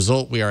 As a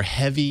result, we are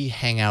heavy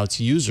Hangouts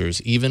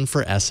users, even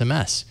for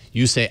SMS.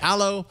 You say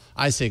Allo,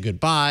 I say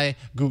goodbye.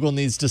 Google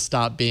needs to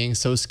stop being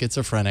so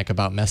schizophrenic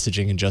about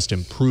messaging and just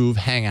improve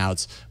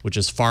Hangouts, which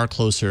is far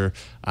closer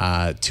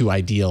to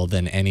ideal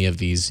than any of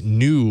these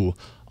new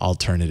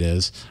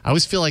alternatives. I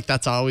always feel like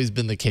that's always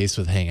been the case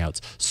with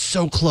Hangouts.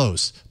 So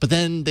close. But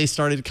then they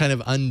started kind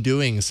of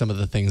undoing some of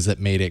the things that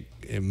made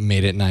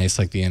it nice,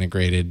 like the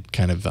integrated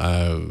kind of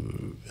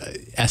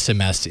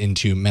SMS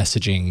into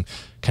messaging,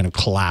 kind of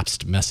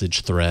collapsed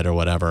message thread or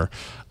whatever.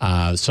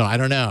 So I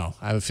don't know.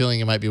 I have a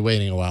feeling it might be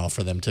waiting a while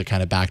for them to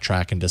kind of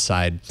backtrack and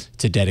decide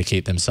to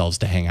dedicate themselves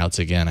to Hangouts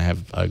again. I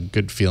have a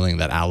good feeling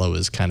that Allo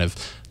is kind of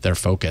their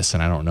focus,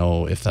 and I don't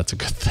know if that's a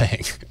good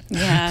thing.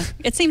 Yeah,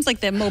 it seems like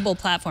the mobile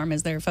platform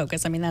is their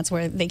focus. I mean, that's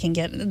where they can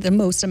get the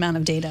most amount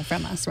of data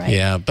from us, right?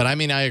 Yeah, but I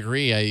mean, I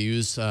agree. I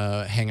use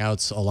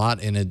Hangouts a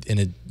lot in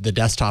the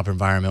desktop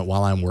environment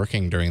while I'm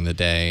working during the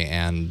day,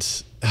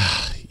 and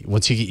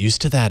once you get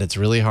used to that, it's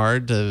really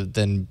hard to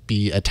then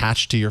be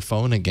attached to your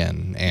phone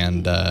again.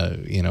 And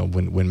you know,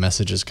 when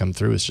messages come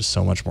through, it's just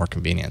so much more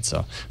convenient.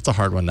 So it's a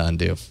hard one to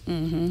undo.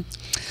 Mm-hmm.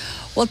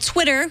 Well,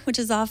 Twitter, which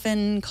is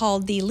often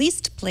called the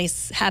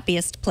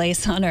happiest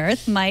place on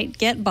earth, might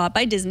get bought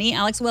by Disney.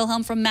 Alex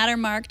Wilhelm from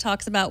Mattermark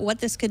talks about what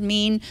this could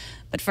mean.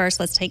 But first,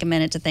 let's take a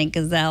minute to thank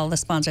Gazelle, the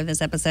sponsor of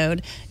this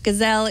episode.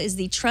 Gazelle is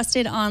the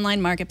trusted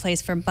online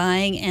marketplace for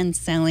buying and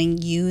selling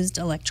used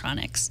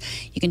electronics.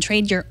 You can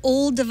trade your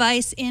old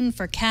device in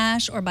for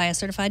cash or buy a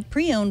certified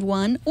pre-owned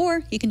one,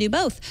 or you can do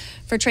both.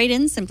 For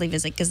trade-ins, simply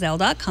visit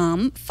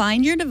gazelle.com,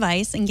 find your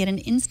device, and get an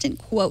instant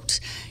quote.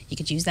 You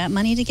could use that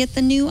money to get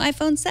the new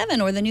iPhone 7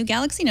 or the new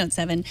Galaxy Note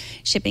 7.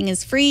 Shipping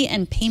is free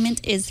and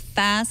payment is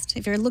fast.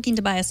 If you're looking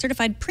to buy a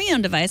certified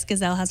pre-owned device,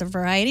 Gazelle has a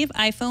variety of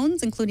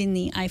iPhones, including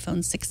the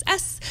iPhone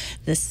 6S,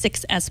 the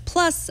 6S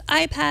Plus,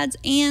 iPads,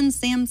 and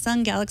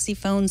Samsung Galaxy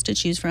phones to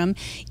choose from.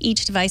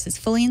 Each device is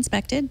fully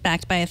inspected,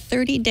 backed by a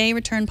 30-day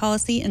return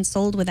policy, and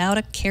sold without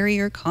a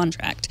carrier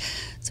contract.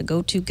 So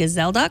go to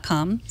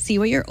gazelle.com, see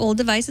what your old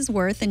device is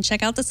worth, and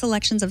check out the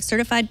selections of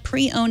certified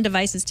pre-owned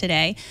devices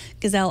today.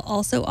 Gazelle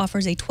also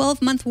offers a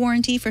 12-month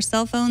warranty for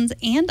cell phones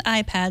and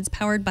iPads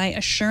powered by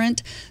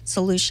Assurant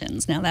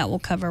Solutions. Now that will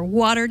cover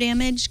water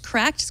damage,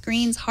 cracked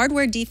screens,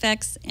 hardware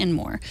defects, and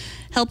more.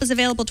 Help is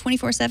available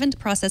 24/7 to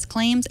process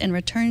claims and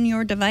return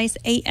your device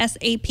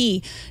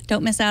ASAP.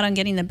 Don't miss out on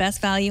getting the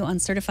best value on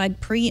certified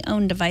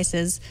pre-owned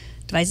devices.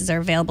 Devices are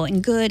available in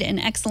good and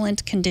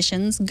excellent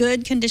conditions.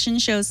 Good condition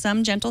shows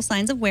some gentle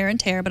signs of wear and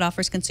tear, but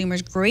offers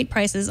consumers great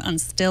prices on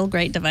still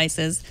great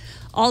devices.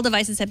 All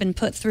devices have been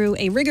put through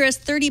a rigorous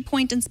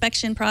 30-point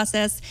inspection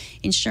process,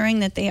 ensuring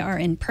that they are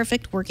in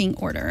perfect working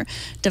order.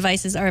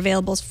 Devices are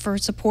available for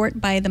support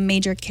by the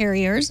major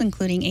carriers,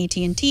 including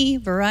AT&T,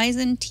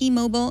 Verizon,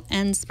 T-Mobile,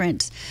 and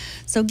Sprint.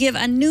 So give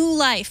a new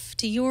life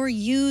to your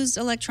used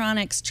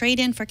electronics. Trade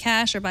in for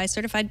cash or buy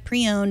certified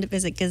pre-owned.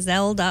 Visit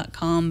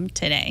gazelle.com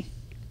today.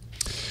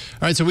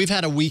 All right, so we've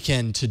had a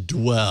weekend to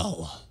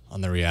dwell on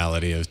the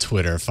reality of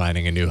Twitter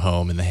finding a new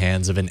home in the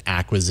hands of an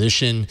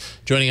acquisition.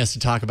 Joining us to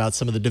talk about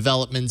some of the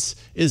developments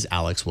is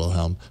Alex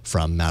Wilhelm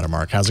from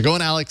Mattermark. How's it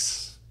going,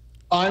 Alex?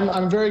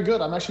 I'm very good.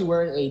 I'm actually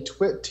wearing a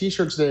Twit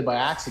t-shirt today by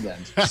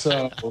accident.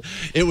 So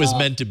it was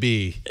meant to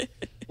be.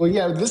 Well,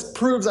 yeah, this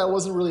proves I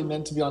wasn't really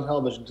meant to be on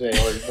television today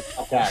or the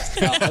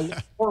podcast. I look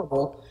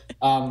horrible,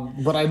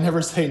 but I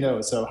never say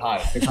no. So hi.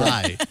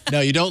 Hi. No,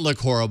 you don't look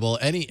horrible.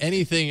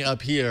 Anything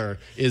up here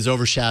is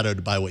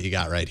overshadowed by what you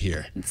got right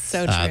here. It's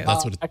so true.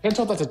 That's what I can't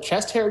tell if that's a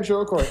chest hair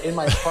joke or in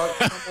my heart,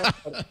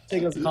 but I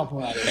take it as a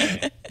compliment.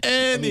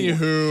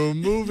 Anywho,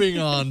 moving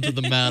on to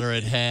the matter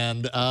at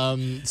hand.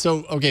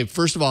 So, okay,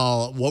 first of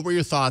all, what were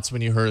your thoughts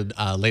when you heard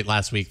late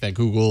last week that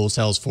Google,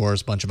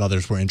 Salesforce, a bunch of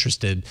others were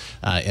interested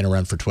in a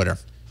run for Twitter?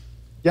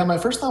 Yeah, my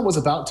first thought was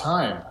about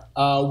time.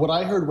 What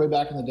I heard way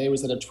back in the day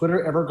was that if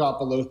Twitter ever got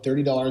below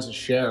 $30 a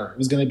share, it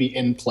was going to be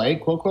in play,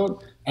 quote,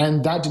 quote,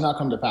 and that did not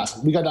come to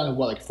pass. We got down to,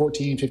 like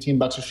 14, 15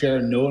 bucks a share,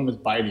 and no one was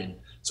biting.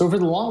 So for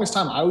the longest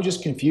time, I was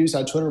just confused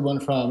how Twitter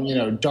went from,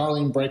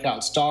 darling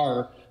breakout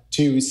star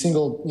to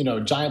single,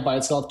 giant by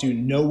itself to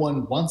no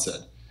one wants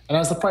it. And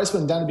as the price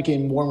went down, it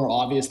became more and more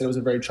obvious that it was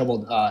a very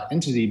troubled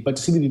entity. But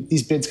to see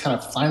these bids kind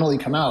of finally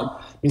come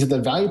out means that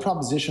the value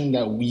proposition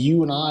that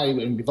you and I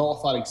and we've all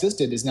thought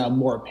existed is now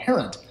more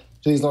apparent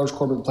to these large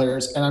corporate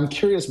players. And I'm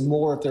curious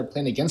more if they're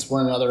playing against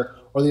one another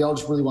or they all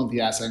just really want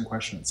the asset in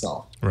question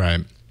itself.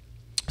 Right.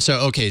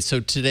 So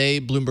today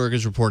Bloomberg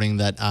is reporting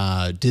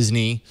that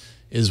Disney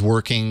is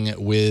working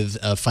with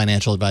a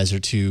financial advisor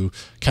to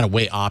kind of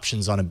weigh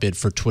options on a bid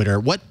for Twitter.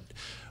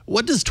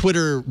 What does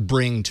Twitter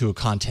bring to a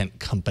content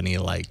company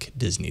like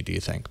Disney, do you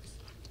think?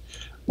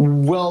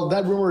 Well,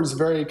 that rumor is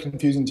very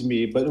confusing to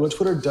me, but what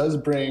Twitter does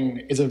bring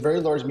is a very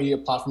large media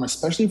platform,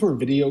 especially for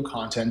video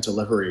content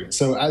delivery.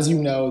 So as you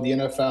know, the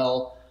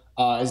NFL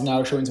is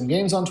now showing some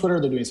games on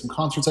Twitter. They're doing some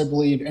concerts, I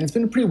believe, and it's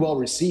been pretty well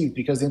received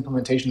because the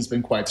implementation has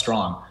been quite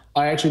strong.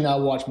 I actually now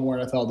watch more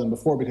NFL than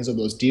before because of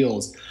those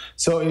deals.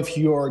 So if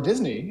you're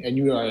Disney and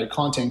you are a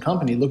content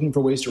company looking for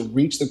ways to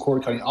reach the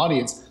cord-cutting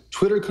audience,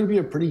 Twitter could be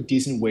a pretty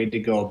decent way to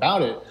go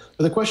about it.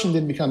 But the question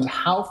then becomes,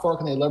 how far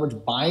can they leverage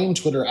buying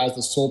Twitter as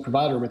the sole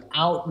provider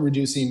without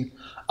reducing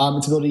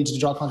its ability to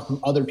draw content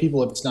from other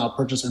people if it's now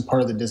purchased and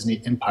part of the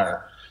Disney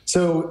empire?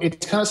 So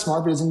it's kind of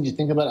smart for Disney to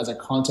think about it as a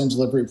content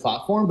delivery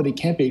platform, but it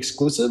can't be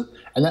exclusive.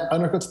 And that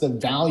undercuts the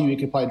value it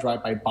could probably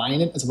drive by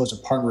buying it as opposed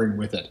to partnering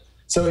with it.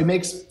 So it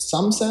makes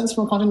some sense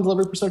from a content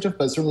delivery perspective,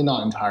 but certainly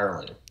not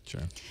entirely.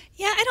 Sure.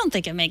 Yeah, I don't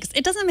think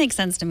it doesn't make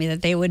sense to me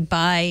that they would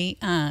buy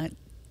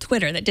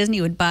Twitter, that Disney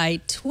would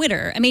buy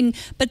Twitter. I mean,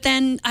 but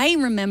then I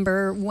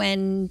remember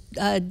when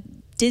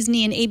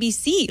Disney and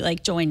ABC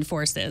like joined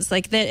forces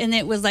like that, and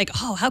it was like,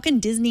 oh, how can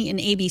Disney and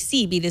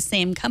ABC be the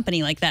same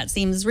company? Like that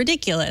seems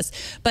ridiculous.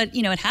 But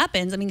you know, it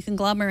happens. I mean,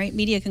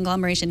 media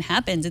conglomeration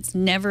happens. It's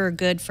never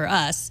good for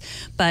us,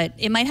 but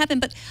it might happen.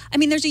 But I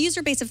mean, there's a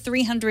user base of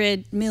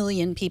 300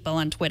 million people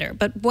on Twitter.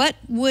 But what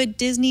would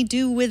Disney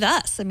do with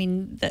us? I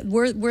mean,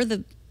 we're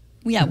the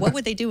what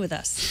would they do with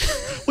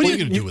us? What are you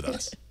going to do with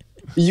us?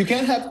 You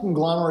can't have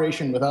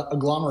conglomeration without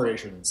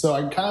agglomeration. So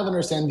I kind of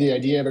understand the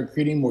idea of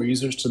accreting more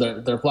users to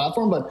their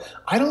platform, but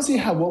I don't see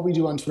how what we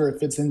do on Twitter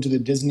fits into the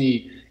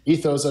Disney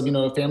ethos of,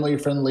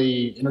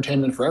 family-friendly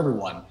entertainment for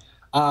everyone.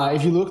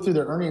 If you look through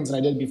their earnings, and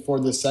I did before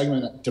this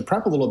segment to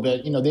prep a little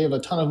bit, they have a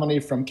ton of money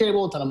from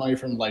cable, a ton of money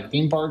from like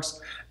theme parks,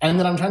 and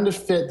then I'm trying to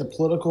fit the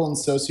political and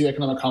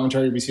socioeconomic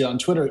commentary we see on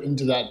Twitter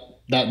into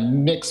that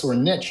mix or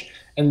niche,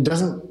 and it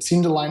doesn't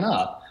seem to line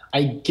up.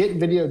 I get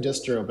video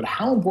distro, but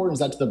how important is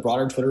that to the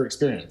broader Twitter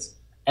experience?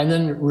 And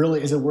then really,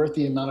 is it worth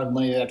the amount of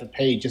money they have to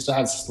pay just to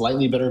have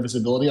slightly better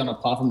visibility on a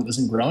platform that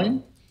isn't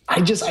growing?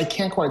 I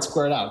can't quite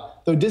square it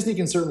out. Though Disney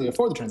can certainly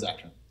afford the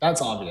transaction.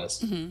 That's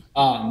obvious.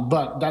 Mm-hmm.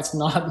 But that's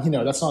not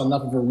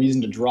enough of a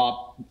reason to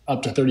drop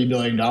up to $30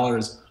 billion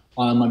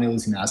on a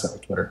money-losing asset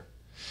like Twitter.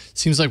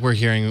 Seems like we're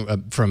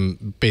hearing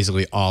from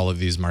basically all of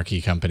these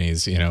marquee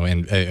companies,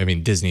 and I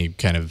mean, Disney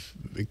kind of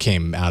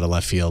came out of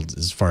left field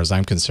as far as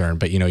I'm concerned.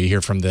 But, you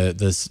hear from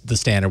the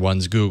standard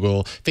ones,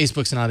 Google,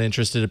 Facebook's not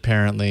interested,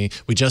 apparently.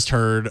 We just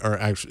heard, or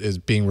actually is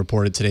being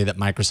reported today, that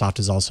Microsoft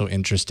is also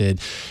interested.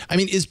 I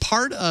mean, is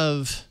part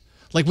of,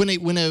 like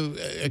when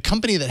a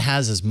company that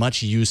has as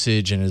much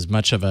usage and as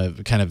much of a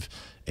kind of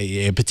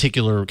a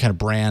particular kind of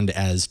brand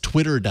as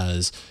Twitter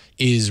does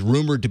is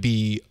rumored to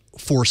be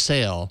for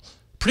sale,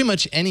 pretty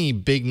much any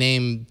big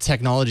name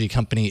technology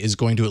company is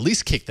going to at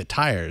least kick the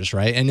tires,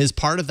 right? And is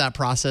part of that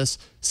process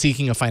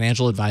seeking a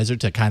financial advisor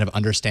to kind of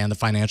understand the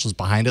financials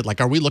behind it? Like,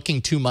 are we looking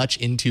too much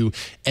into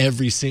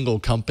every single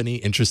company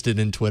interested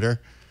in Twitter?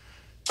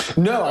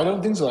 No, I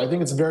don't think so. I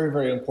think it's very,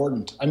 very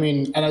important. I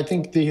mean, and I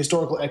think the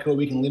historical echo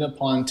we can lean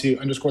upon to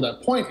underscore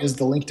that point is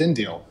the LinkedIn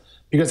deal.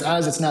 Because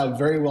as it's now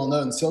very well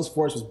known,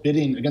 Salesforce was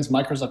bidding against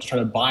Microsoft to try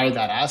to buy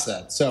that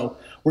asset. So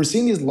we're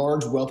seeing these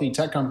large, wealthy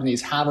tech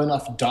companies have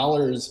enough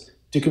dollars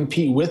to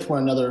compete with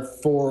one another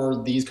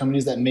for these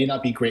companies that may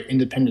not be great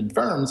independent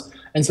firms.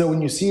 And so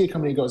when you see a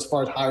company go as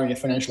far as hiring a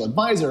financial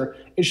advisor,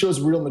 it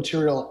shows real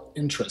material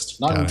interest,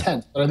 not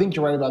intent. But I think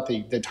you're right about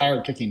the tire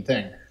kicking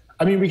thing.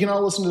 I mean, we can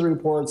all listen to the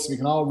reports, we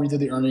can all read through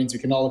the earnings, we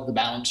can all look at the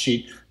balance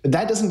sheet, but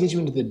that doesn't get you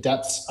into the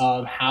depths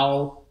of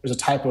how there's a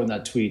typo in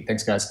that tweet.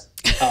 Thanks, guys.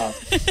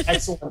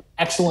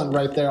 Excellent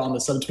right there on the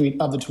subtweet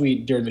of the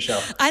tweet during the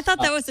show. I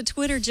thought that was a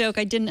Twitter joke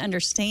I didn't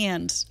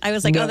understand. I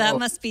was like, oh, that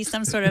must be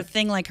some sort of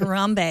thing like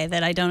Harambe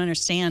that I don't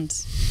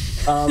understand.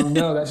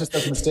 No, that's just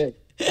a mistake.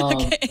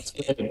 Okay. That's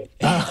great.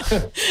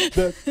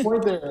 The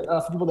point there,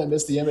 for people that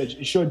missed the image,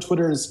 it showed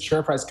Twitter's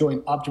share price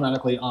going up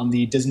dramatically on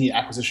the Disney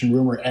acquisition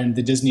rumor and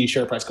the Disney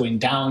share price going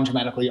down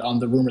dramatically on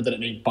the rumor that it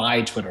may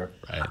buy Twitter.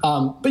 Right.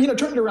 But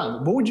turn it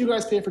around. What would you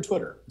guys pay for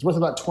Twitter? It's worth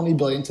about $20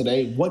 billion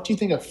today. What do you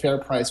think a fair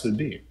price would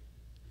be?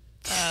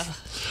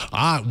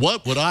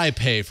 What would I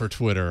pay for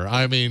Twitter?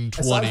 I mean,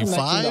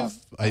 25?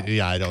 I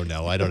don't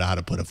know. I don't know how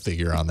to put a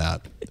figure on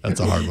that. That's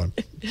a hard one.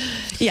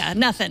 Yeah,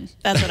 nothing.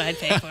 That's what I'd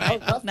pay for.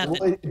 Nothing.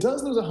 Well, it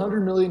does lose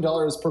 $100 million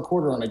per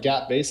quarter on a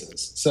GAAP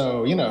basis.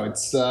 So,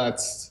 it's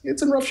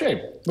in rough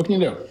shape. What can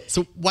you do?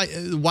 So why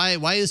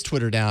is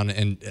Twitter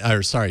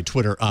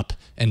Twitter up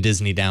and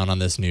Disney down on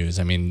this news?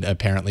 I mean,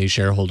 apparently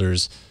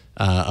shareholders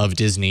of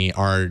Disney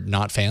are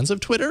not fans of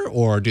Twitter,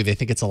 or do they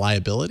think it's a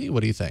liability?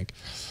 What do you think?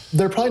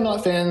 They're probably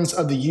not fans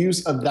of the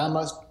use of that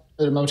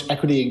much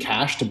equity and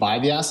cash to buy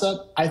the asset.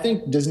 I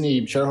think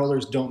Disney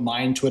shareholders don't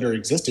mind Twitter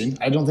existing.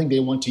 I don't think they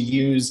want to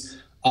use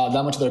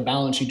that much of their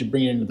balance sheet to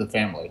bring it into the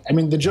family. I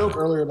mean, the joke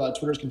earlier about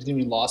Twitter's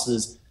continuing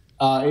losses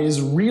is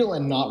real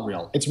and not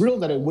real. It's real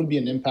that it would be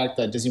an impact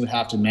that Disney would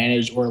have to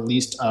manage or at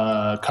least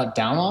cut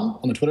down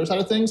on the Twitter side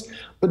of things.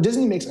 But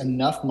Disney makes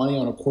enough money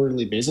on a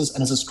quarterly basis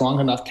and has a strong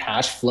enough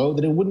cash flow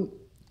that it wouldn't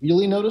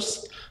really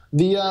notice.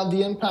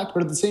 the impact.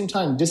 But at the same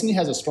time, Disney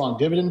has a strong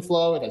dividend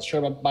flow. It has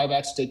share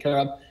buybacks to take care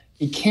of.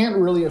 It can't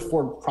really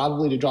afford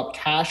probably to drop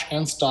cash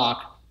and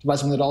stock to buy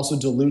something that also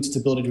dilutes its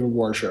ability to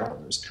reward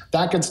shareholders.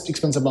 That gets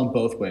expensive on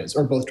both ways,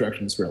 or both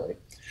directions, really.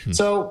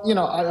 So,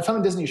 if I'm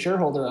a Disney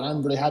shareholder and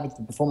I'm really happy with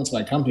the performance of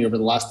my company over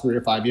the last 3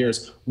 or 5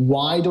 years,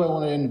 why do I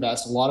want to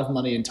invest a lot of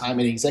money and time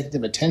and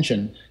executive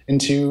attention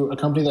into a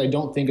company that I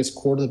don't think is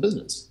core to the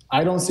business?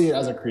 I don't see it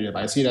as a creative.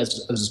 I see it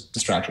as a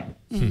distraction.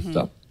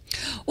 So.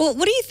 Well,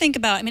 what do you think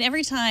about,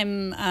 every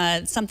time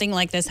something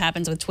like this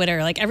happens with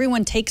Twitter, like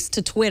everyone takes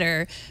to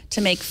Twitter to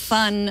make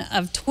fun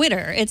of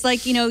Twitter. It's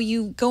like,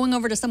 you going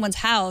over to someone's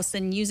house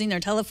and using their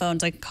telephone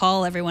to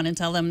call everyone and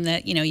tell them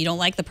that, you don't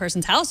like the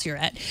person's house you're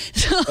at.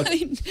 So,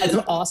 that's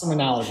an awesome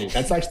analogy.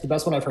 That's actually the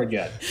best one I've heard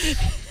yet.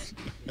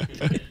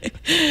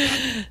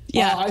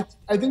 Yeah.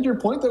 I think your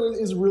point, though,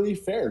 is really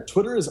fair.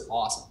 Twitter is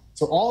awesome.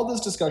 So all of this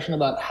discussion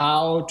about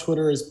how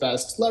Twitter is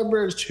best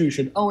leveraged, who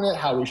should own it,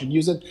 how we should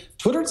use it,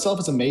 Twitter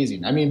itself is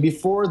amazing.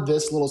 Before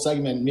this little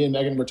segment, me and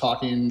Megan were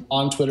talking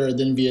on Twitter,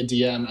 then via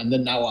DM, and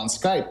then now on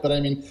Skype. But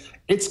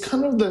it's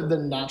kind of the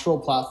natural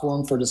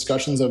platform for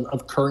discussions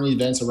of current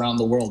events around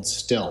the world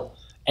still.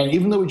 And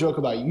even though we joke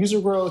about user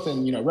growth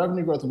and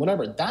revenue growth and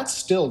whatever, that's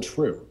still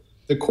true.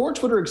 The core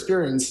Twitter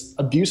experience,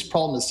 abuse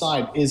problem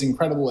aside, is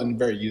incredible and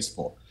very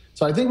useful.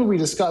 So I think when we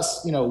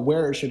discuss,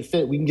 where it should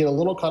fit, we can get a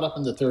little caught up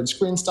in the third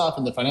screen stuff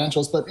and the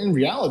financials. But in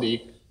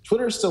reality,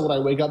 Twitter is still what I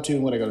wake up to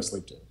and what I go to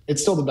sleep to.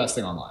 It's still the best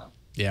thing online.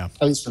 Yeah.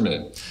 At least for me.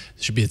 It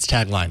should be its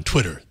tagline,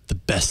 Twitter, the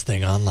best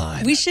thing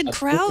online. We should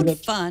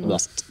crowdfund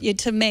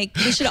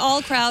we should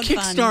all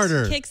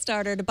crowdfund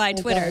Kickstarter to buy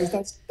Twitter.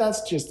 Guys,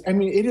 that's just,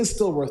 it is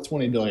still worth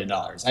 $20 billion.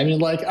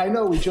 I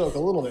know we joke a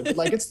little bit,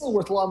 but it's still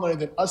worth a lot of money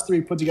than us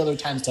three put together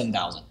times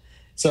 10,000.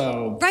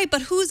 So right,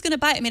 but who's going to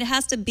buy it? It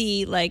has to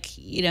be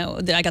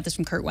I got this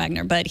from Kurt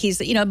Wagner, but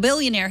he's a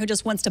billionaire who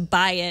just wants to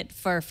buy it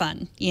for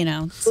fun.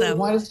 So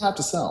why does it have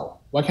to sell?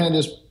 Why can't it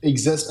just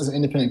exist as an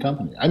independent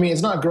company?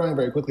 It's not growing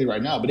very quickly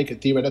right now, but it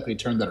could theoretically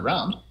turn that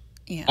around.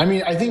 Yeah.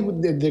 I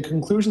think the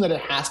conclusion that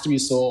it has to be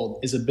sold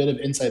is a bit of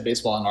inside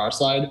baseball on our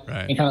side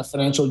and kind of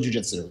financial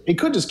jujitsu. It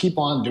could just keep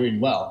on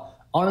doing well.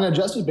 On an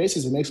adjusted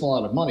basis, it makes a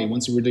lot of money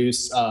once you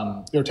reduce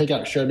or take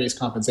out share-based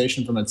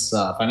compensation from its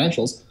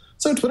financials.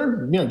 So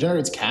Twitter,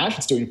 generates cash.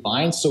 It's doing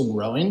fine. It's still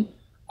growing.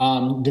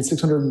 Did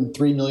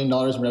 $603 million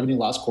in revenue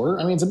last quarter.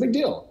 It's a big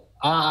deal.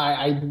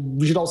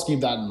 We should also keep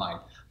that in mind.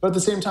 But at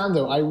the same time,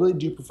 though, I really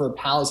do prefer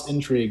palace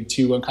intrigue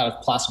to a kind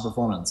of placid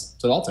performance.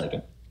 So I'll take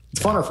it.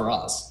 It's funner for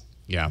us.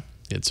 Yeah.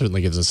 It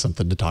certainly gives us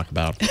something to talk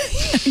about.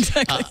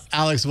 Exactly.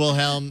 Alex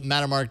Wilhelm,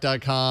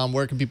 Mattermark.com.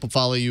 Where can people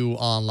follow you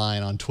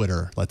online on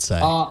Twitter, let's say?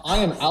 I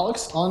am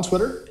Alex on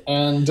Twitter,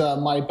 and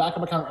my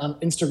backup account on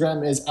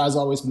Instagram is, as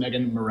always,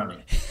 Megan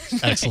Morrone.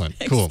 Excellent.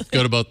 Cool.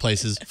 Go to both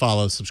places,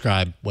 follow,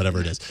 subscribe,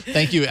 whatever it is.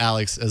 Thank you,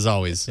 Alex, as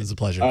always. It's a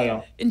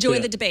pleasure. Enjoy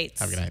the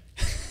debates. Have a good night.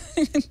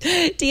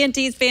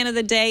 TNT's fan of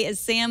the day is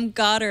Sam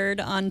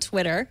Goddard on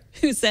Twitter,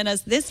 who sent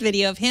us this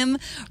video of him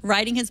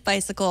riding his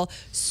bicycle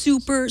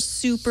super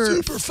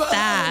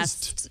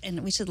fast. And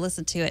we should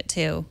listen to it,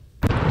 too.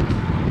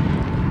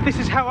 This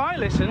is how I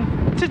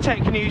listen to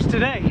Tech News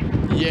Today.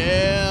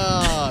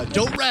 Yeah.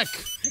 Don't wreck.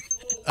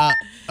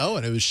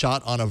 And it was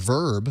shot on a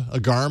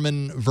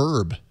Garmin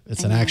Verb.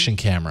 It's an action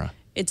camera.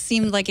 It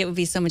seemed like it would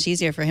be so much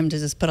easier for him to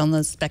just put on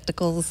those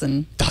spectacles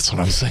and... That's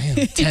what I'm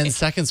saying. 10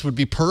 seconds would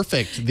be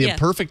perfect. The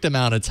perfect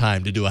amount of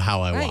time to do a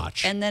How I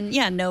Watch. And then,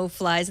 no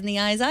flies in the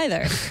eyes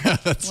either.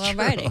 That's while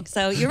true. riding.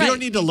 So you're right. You don't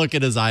need to look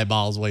at his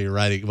eyeballs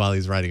while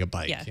he's riding a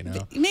bike. Yeah.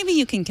 Maybe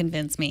you can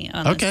convince me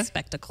on the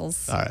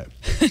spectacles. All right.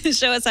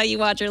 Show us how you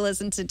watch or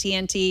listen to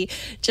TNT.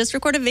 Just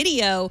record a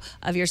video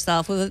of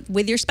yourself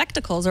with your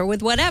spectacles or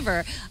with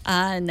whatever,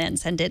 and then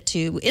send it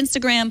to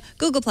Instagram,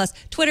 Google+,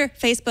 Twitter,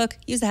 Facebook.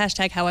 Use the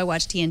hashtag How I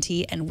Watch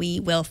TNT, and we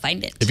will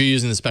find it. If you're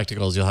using the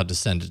spectacles, you'll have to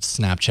send it to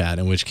Snapchat,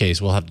 in which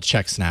case we'll have to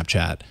check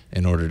Snapchat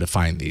in order to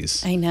find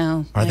these. I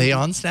know. Are they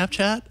on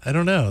Snapchat? I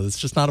don't know. It's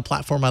just not a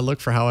platform I look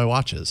for How I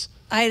Watches.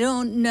 I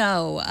don't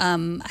know.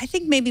 I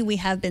think maybe we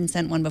have been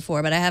sent one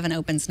before, but I haven't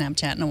opened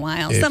Snapchat in a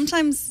while.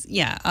 Sometimes,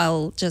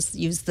 I'll just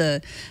use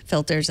the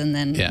filters and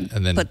then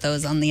put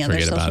those on the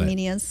other social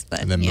medias. But,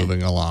 and then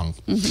moving along.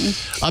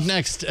 Up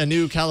next, a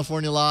new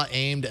California law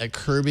aimed at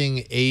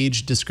curbing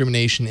age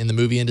discrimination in the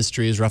movie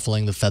industry is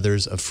ruffling the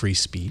feathers of free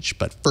speech.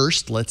 But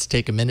first, let's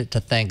take a minute to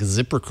thank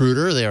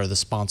ZipRecruiter. They are the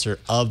sponsor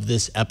of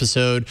this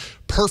episode.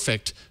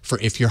 Perfect for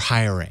if you're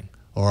hiring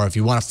or if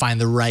you want to find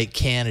the right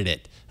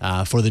candidate.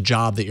 For the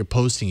job that you're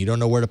posting. You don't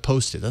know where to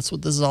post it. That's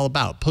what this is all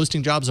about.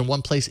 Posting jobs in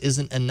one place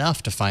isn't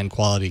enough to find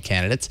quality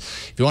candidates.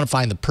 If you want to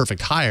find the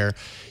perfect hire,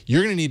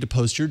 you're going to need to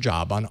post your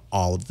job on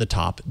all of the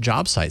top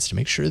job sites to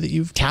make sure that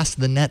you've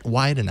cast the net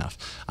wide enough.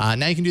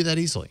 Now you can do that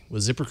easily.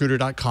 With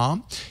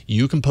ZipRecruiter.com,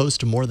 you can post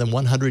to more than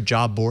 100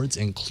 job boards,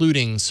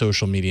 including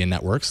social media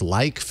networks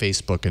like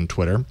Facebook and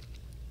Twitter,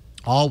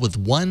 all with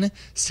one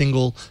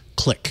single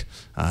click.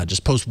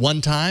 Just post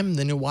one time,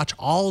 then you'll watch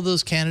all of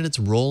those candidates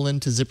roll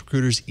into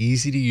ZipRecruiter's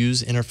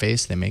easy-to-use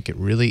interface. They make it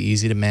really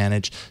easy to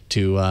manage,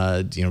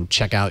 to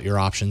check out your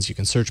options. You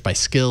can search by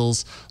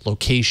skills,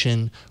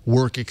 location,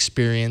 work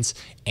experience,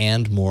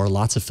 and more.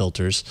 Lots of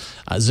filters.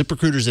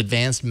 ZipRecruiter's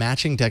advanced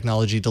matching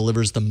technology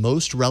delivers the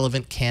most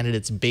relevant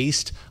candidates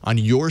based on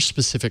your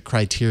specific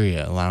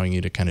criteria, allowing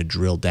you to kind of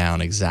drill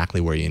down exactly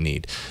where you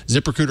need.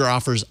 ZipRecruiter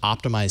offers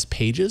optimized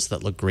pages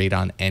that look great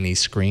on any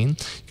screen.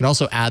 You can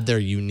also add their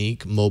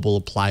unique mobile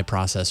apply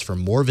process for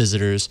more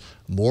visitors,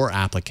 more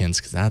applicants,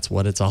 because that's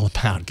what it's all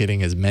about,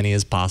 getting as many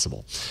as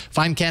possible.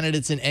 Find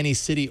candidates in any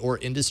city or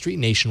industry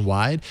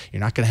nationwide. You're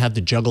not going to have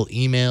to juggle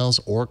emails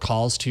or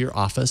calls to your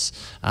office,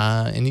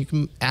 and you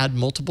can add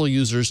multiple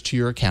users to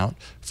your account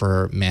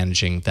for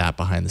managing that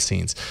behind the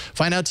scenes.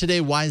 Find out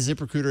today why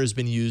ZipRecruiter has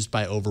been used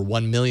by over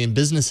 1 million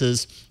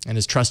businesses and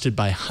is trusted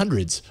by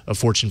hundreds of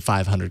Fortune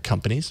 500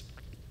 companies.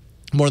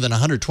 More than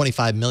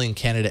 125 million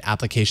candidate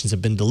applications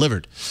have been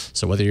delivered.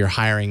 So whether you're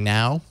hiring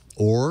now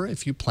or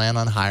if you plan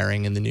on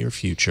hiring in the near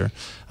future,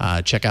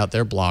 check out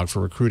their blog for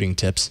recruiting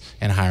tips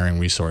and hiring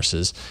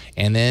resources.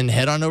 And then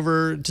head on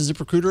over to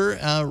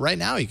ZipRecruiter right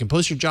now. You can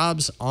post your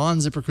jobs on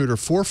ZipRecruiter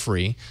for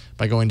free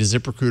by going to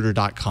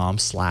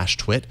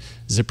ZipRecruiter.com/twit.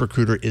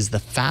 ZipRecruiter is the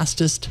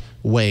fastest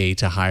way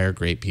to hire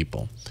great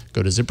people.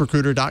 Go to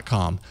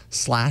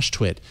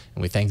ZipRecruiter.com/twit.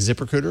 And we thank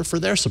ZipRecruiter for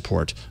their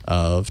support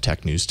of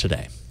Tech News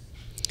Today.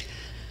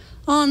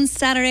 On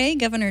Saturday,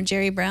 Governor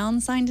Jerry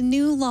Brown signed a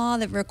new law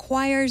that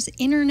requires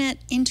internet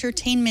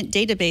entertainment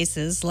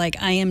databases like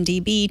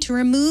IMDb to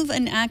remove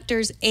an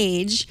actor's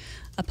age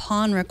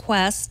upon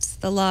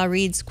request. The law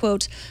reads,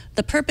 quote,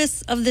 "The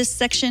purpose of this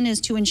section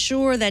is to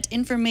ensure that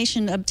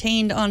information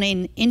obtained on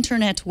an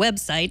internet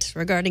website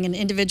regarding an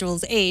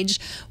individual's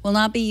age will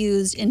not be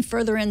used in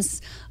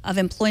furtherance of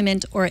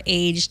employment or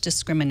age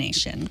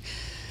discrimination."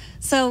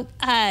 So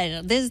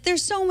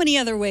there's so many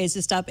other ways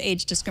to stop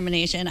age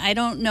discrimination. I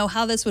don't know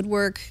how this would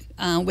work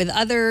with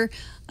other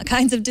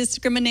kinds of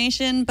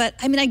discrimination, but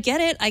I mean, I get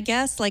it, I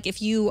guess. Like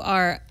if you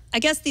are, I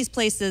guess these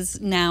places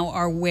now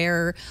are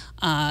where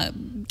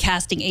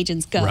casting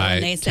agents go, right.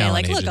 And they say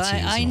Talent like, look,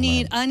 I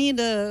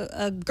need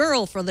a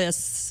girl for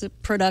this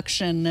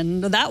production,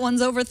 and that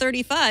one's over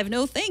 35.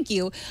 No, thank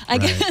you. I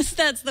guess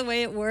that's the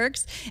way it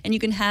works, and you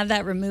can have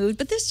that removed.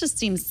 But this just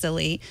seems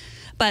silly.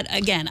 But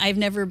again, I've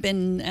never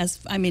been, as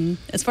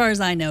far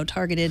as I know,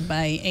 targeted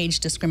by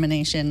age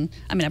discrimination.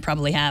 I mean, I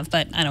probably have,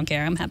 but I don't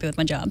care. I'm happy with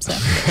my job. So.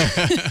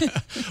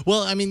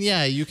 Well, I mean,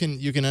 yeah, you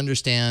can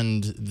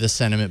understand the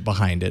sentiment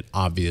behind it,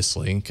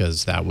 obviously,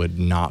 because that would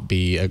not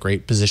be a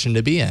great position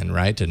to be in,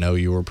 right? To know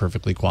you were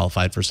perfectly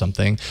qualified for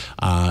something,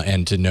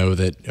 and to know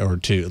that, or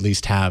to at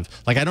least have,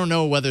 like, I don't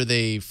know whether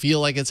they feel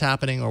like it's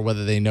happening or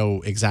whether they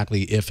know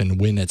exactly if and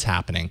when it's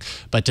happening,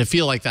 but to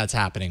feel like that's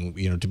happening,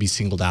 to be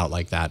singled out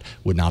like that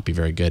would not be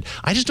very good.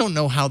 I just don't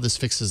know how this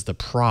fixes the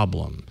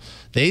problem.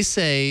 They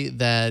say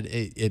that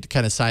it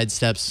kind of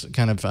sidesteps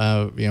kind of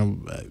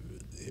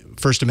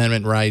First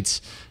Amendment rights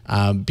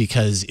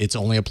because it's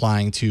only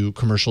applying to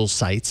commercial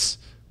sites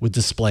with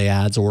display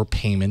ads or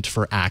payment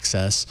for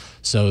access.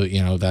 So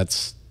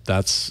that's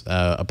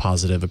a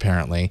positive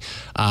apparently.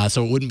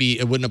 So it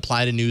wouldn't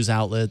apply to news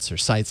outlets or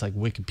sites like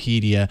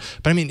Wikipedia.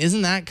 But I mean,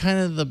 isn't that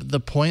kind of the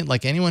point?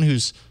 Like anyone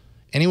who's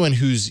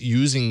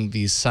using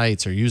these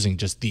sites or using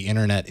just the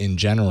internet in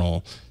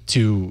general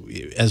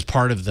as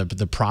part of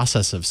the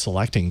process of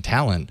selecting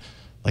talent,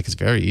 like it's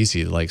very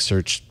easy to like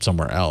search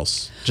somewhere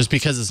else. Just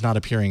because it's not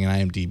appearing in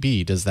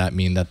IMDb, does that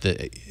mean that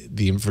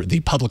the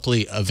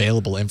publicly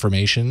available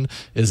information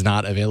is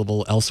not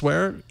available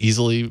elsewhere,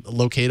 easily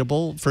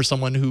locatable for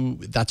someone who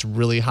that's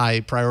really high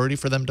priority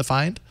for them to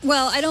find?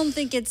 Well, I don't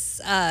think it's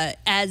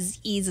as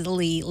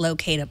easily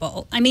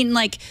locatable. I mean,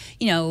 like,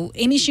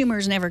 Amy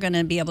Schumer's never going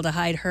to be able to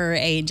hide her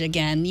age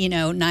again.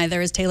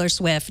 Neither is Taylor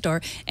Swift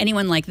or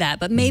anyone like that.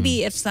 But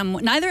maybe if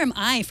someone, neither am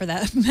I for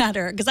that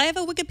matter, because I have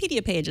a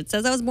Wikipedia page. It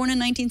says I was born in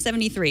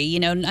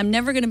 1973. I'm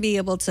never going to be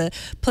able to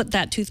put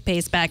that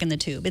toothpaste back in the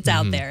tube. It's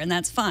out there, and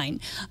that's fine.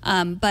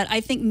 But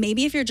I think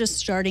maybe if you're just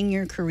starting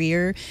your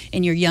career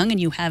and you're young and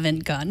you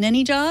haven't gotten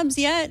any jobs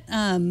yet,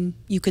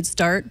 you could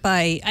start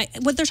by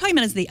what they're talking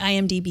about is the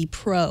IMDb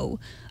Pro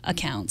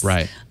accounts.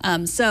 Right.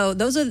 So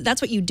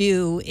that's what you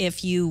do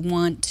if you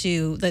want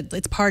to.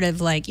 It's part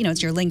of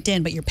it's your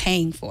LinkedIn, but you're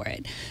paying for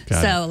it.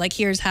 So like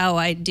here's how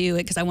I do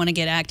it because I want to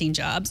get acting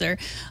jobs. Or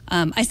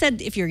I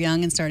said if you're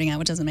young and starting out,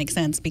 which doesn't make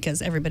sense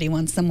because everybody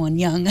wants someone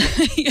young.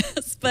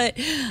 Yes, but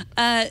but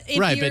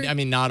I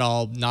mean not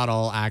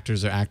all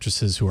actors or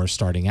actresses who are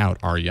starting out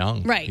are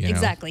young. Right.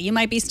 Exactly. You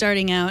might be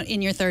starting out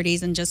in your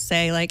 30s and just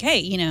say like,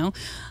 hey,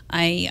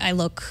 I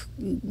look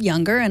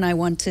younger and I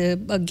want to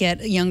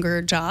get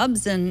younger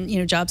jobs and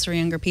jobs for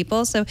younger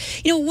people. So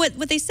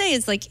what they say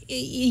is like it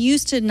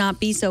used to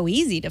not be so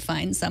easy to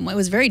find someone. It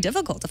was very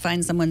difficult to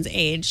find someone's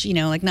age.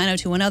 Like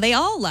 90210, they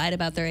all lied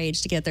about their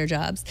age to get their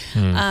jobs.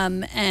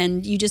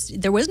 And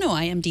there was no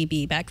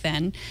IMDb back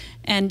then.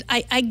 And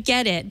I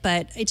get it,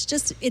 but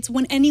it's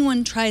when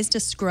anyone tries to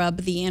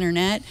scrub the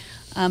internet,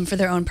 for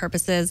their own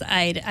purposes.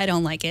 I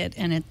don't like it,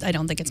 and I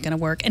don't think it's going to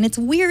work. And it's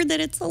weird that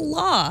it's a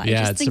law.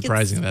 Yeah, it's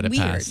surprising that it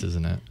weird. passed,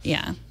 isn't it?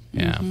 Yeah.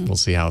 Yeah, we'll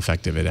see how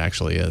effective it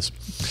actually is.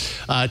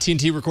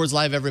 TNT records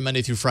live every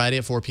Monday through Friday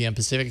at 4 p.m.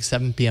 Pacific,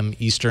 7 p.m.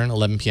 Eastern,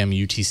 11 p.m.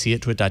 UTC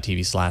at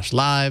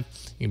twit.tv/live.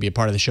 You can be a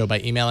part of the show by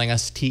emailing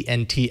us,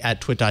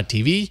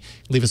 tnt@twit.tv.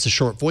 Leave us a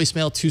short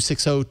voicemail,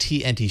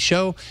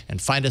 260-TNT-SHOW,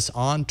 and find us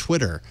on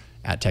Twitter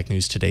at Tech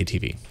News Today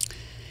TV.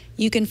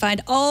 You can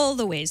find all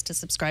the ways to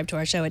subscribe to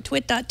our show at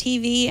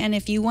twit.tv. And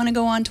if you want to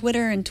go on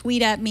Twitter and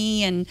tweet at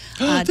me and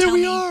there tell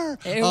we me, are.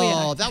 There we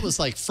Oh, are. that was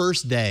like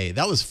first day.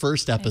 That was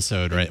first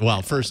episode, right?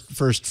 Well,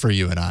 first for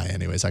you and I,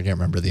 anyways. I can't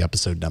remember the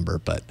episode number,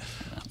 but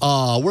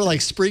we're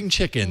like spring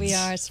chickens. We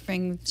are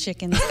spring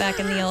chickens back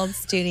in the old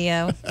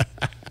studio.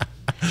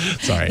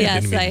 Sorry, Yes, I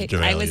didn't mean to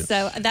derail was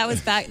you.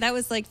 that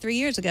was like 3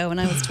 years ago when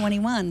I was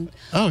 21.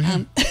 Oh,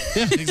 yeah.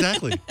 Yeah,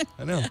 exactly.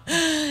 I know.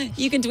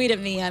 You can tweet at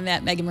me. I'm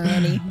at Megan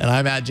Morrone. And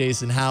I'm at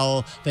Jason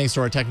Howell. Thanks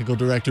to our technical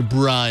director,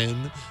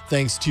 Brian.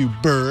 Thanks to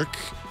Burke.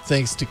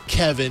 Thanks to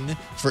Kevin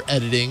for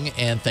editing.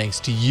 And thanks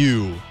to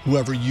you,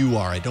 whoever you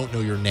are. I don't know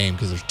your name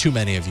because there's too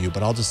many of you,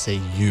 but I'll just say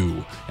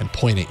you and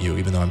point at you,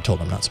 even though I'm told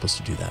I'm not supposed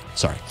to do that.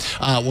 Sorry.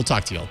 We'll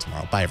talk to you all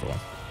tomorrow. Bye, everyone.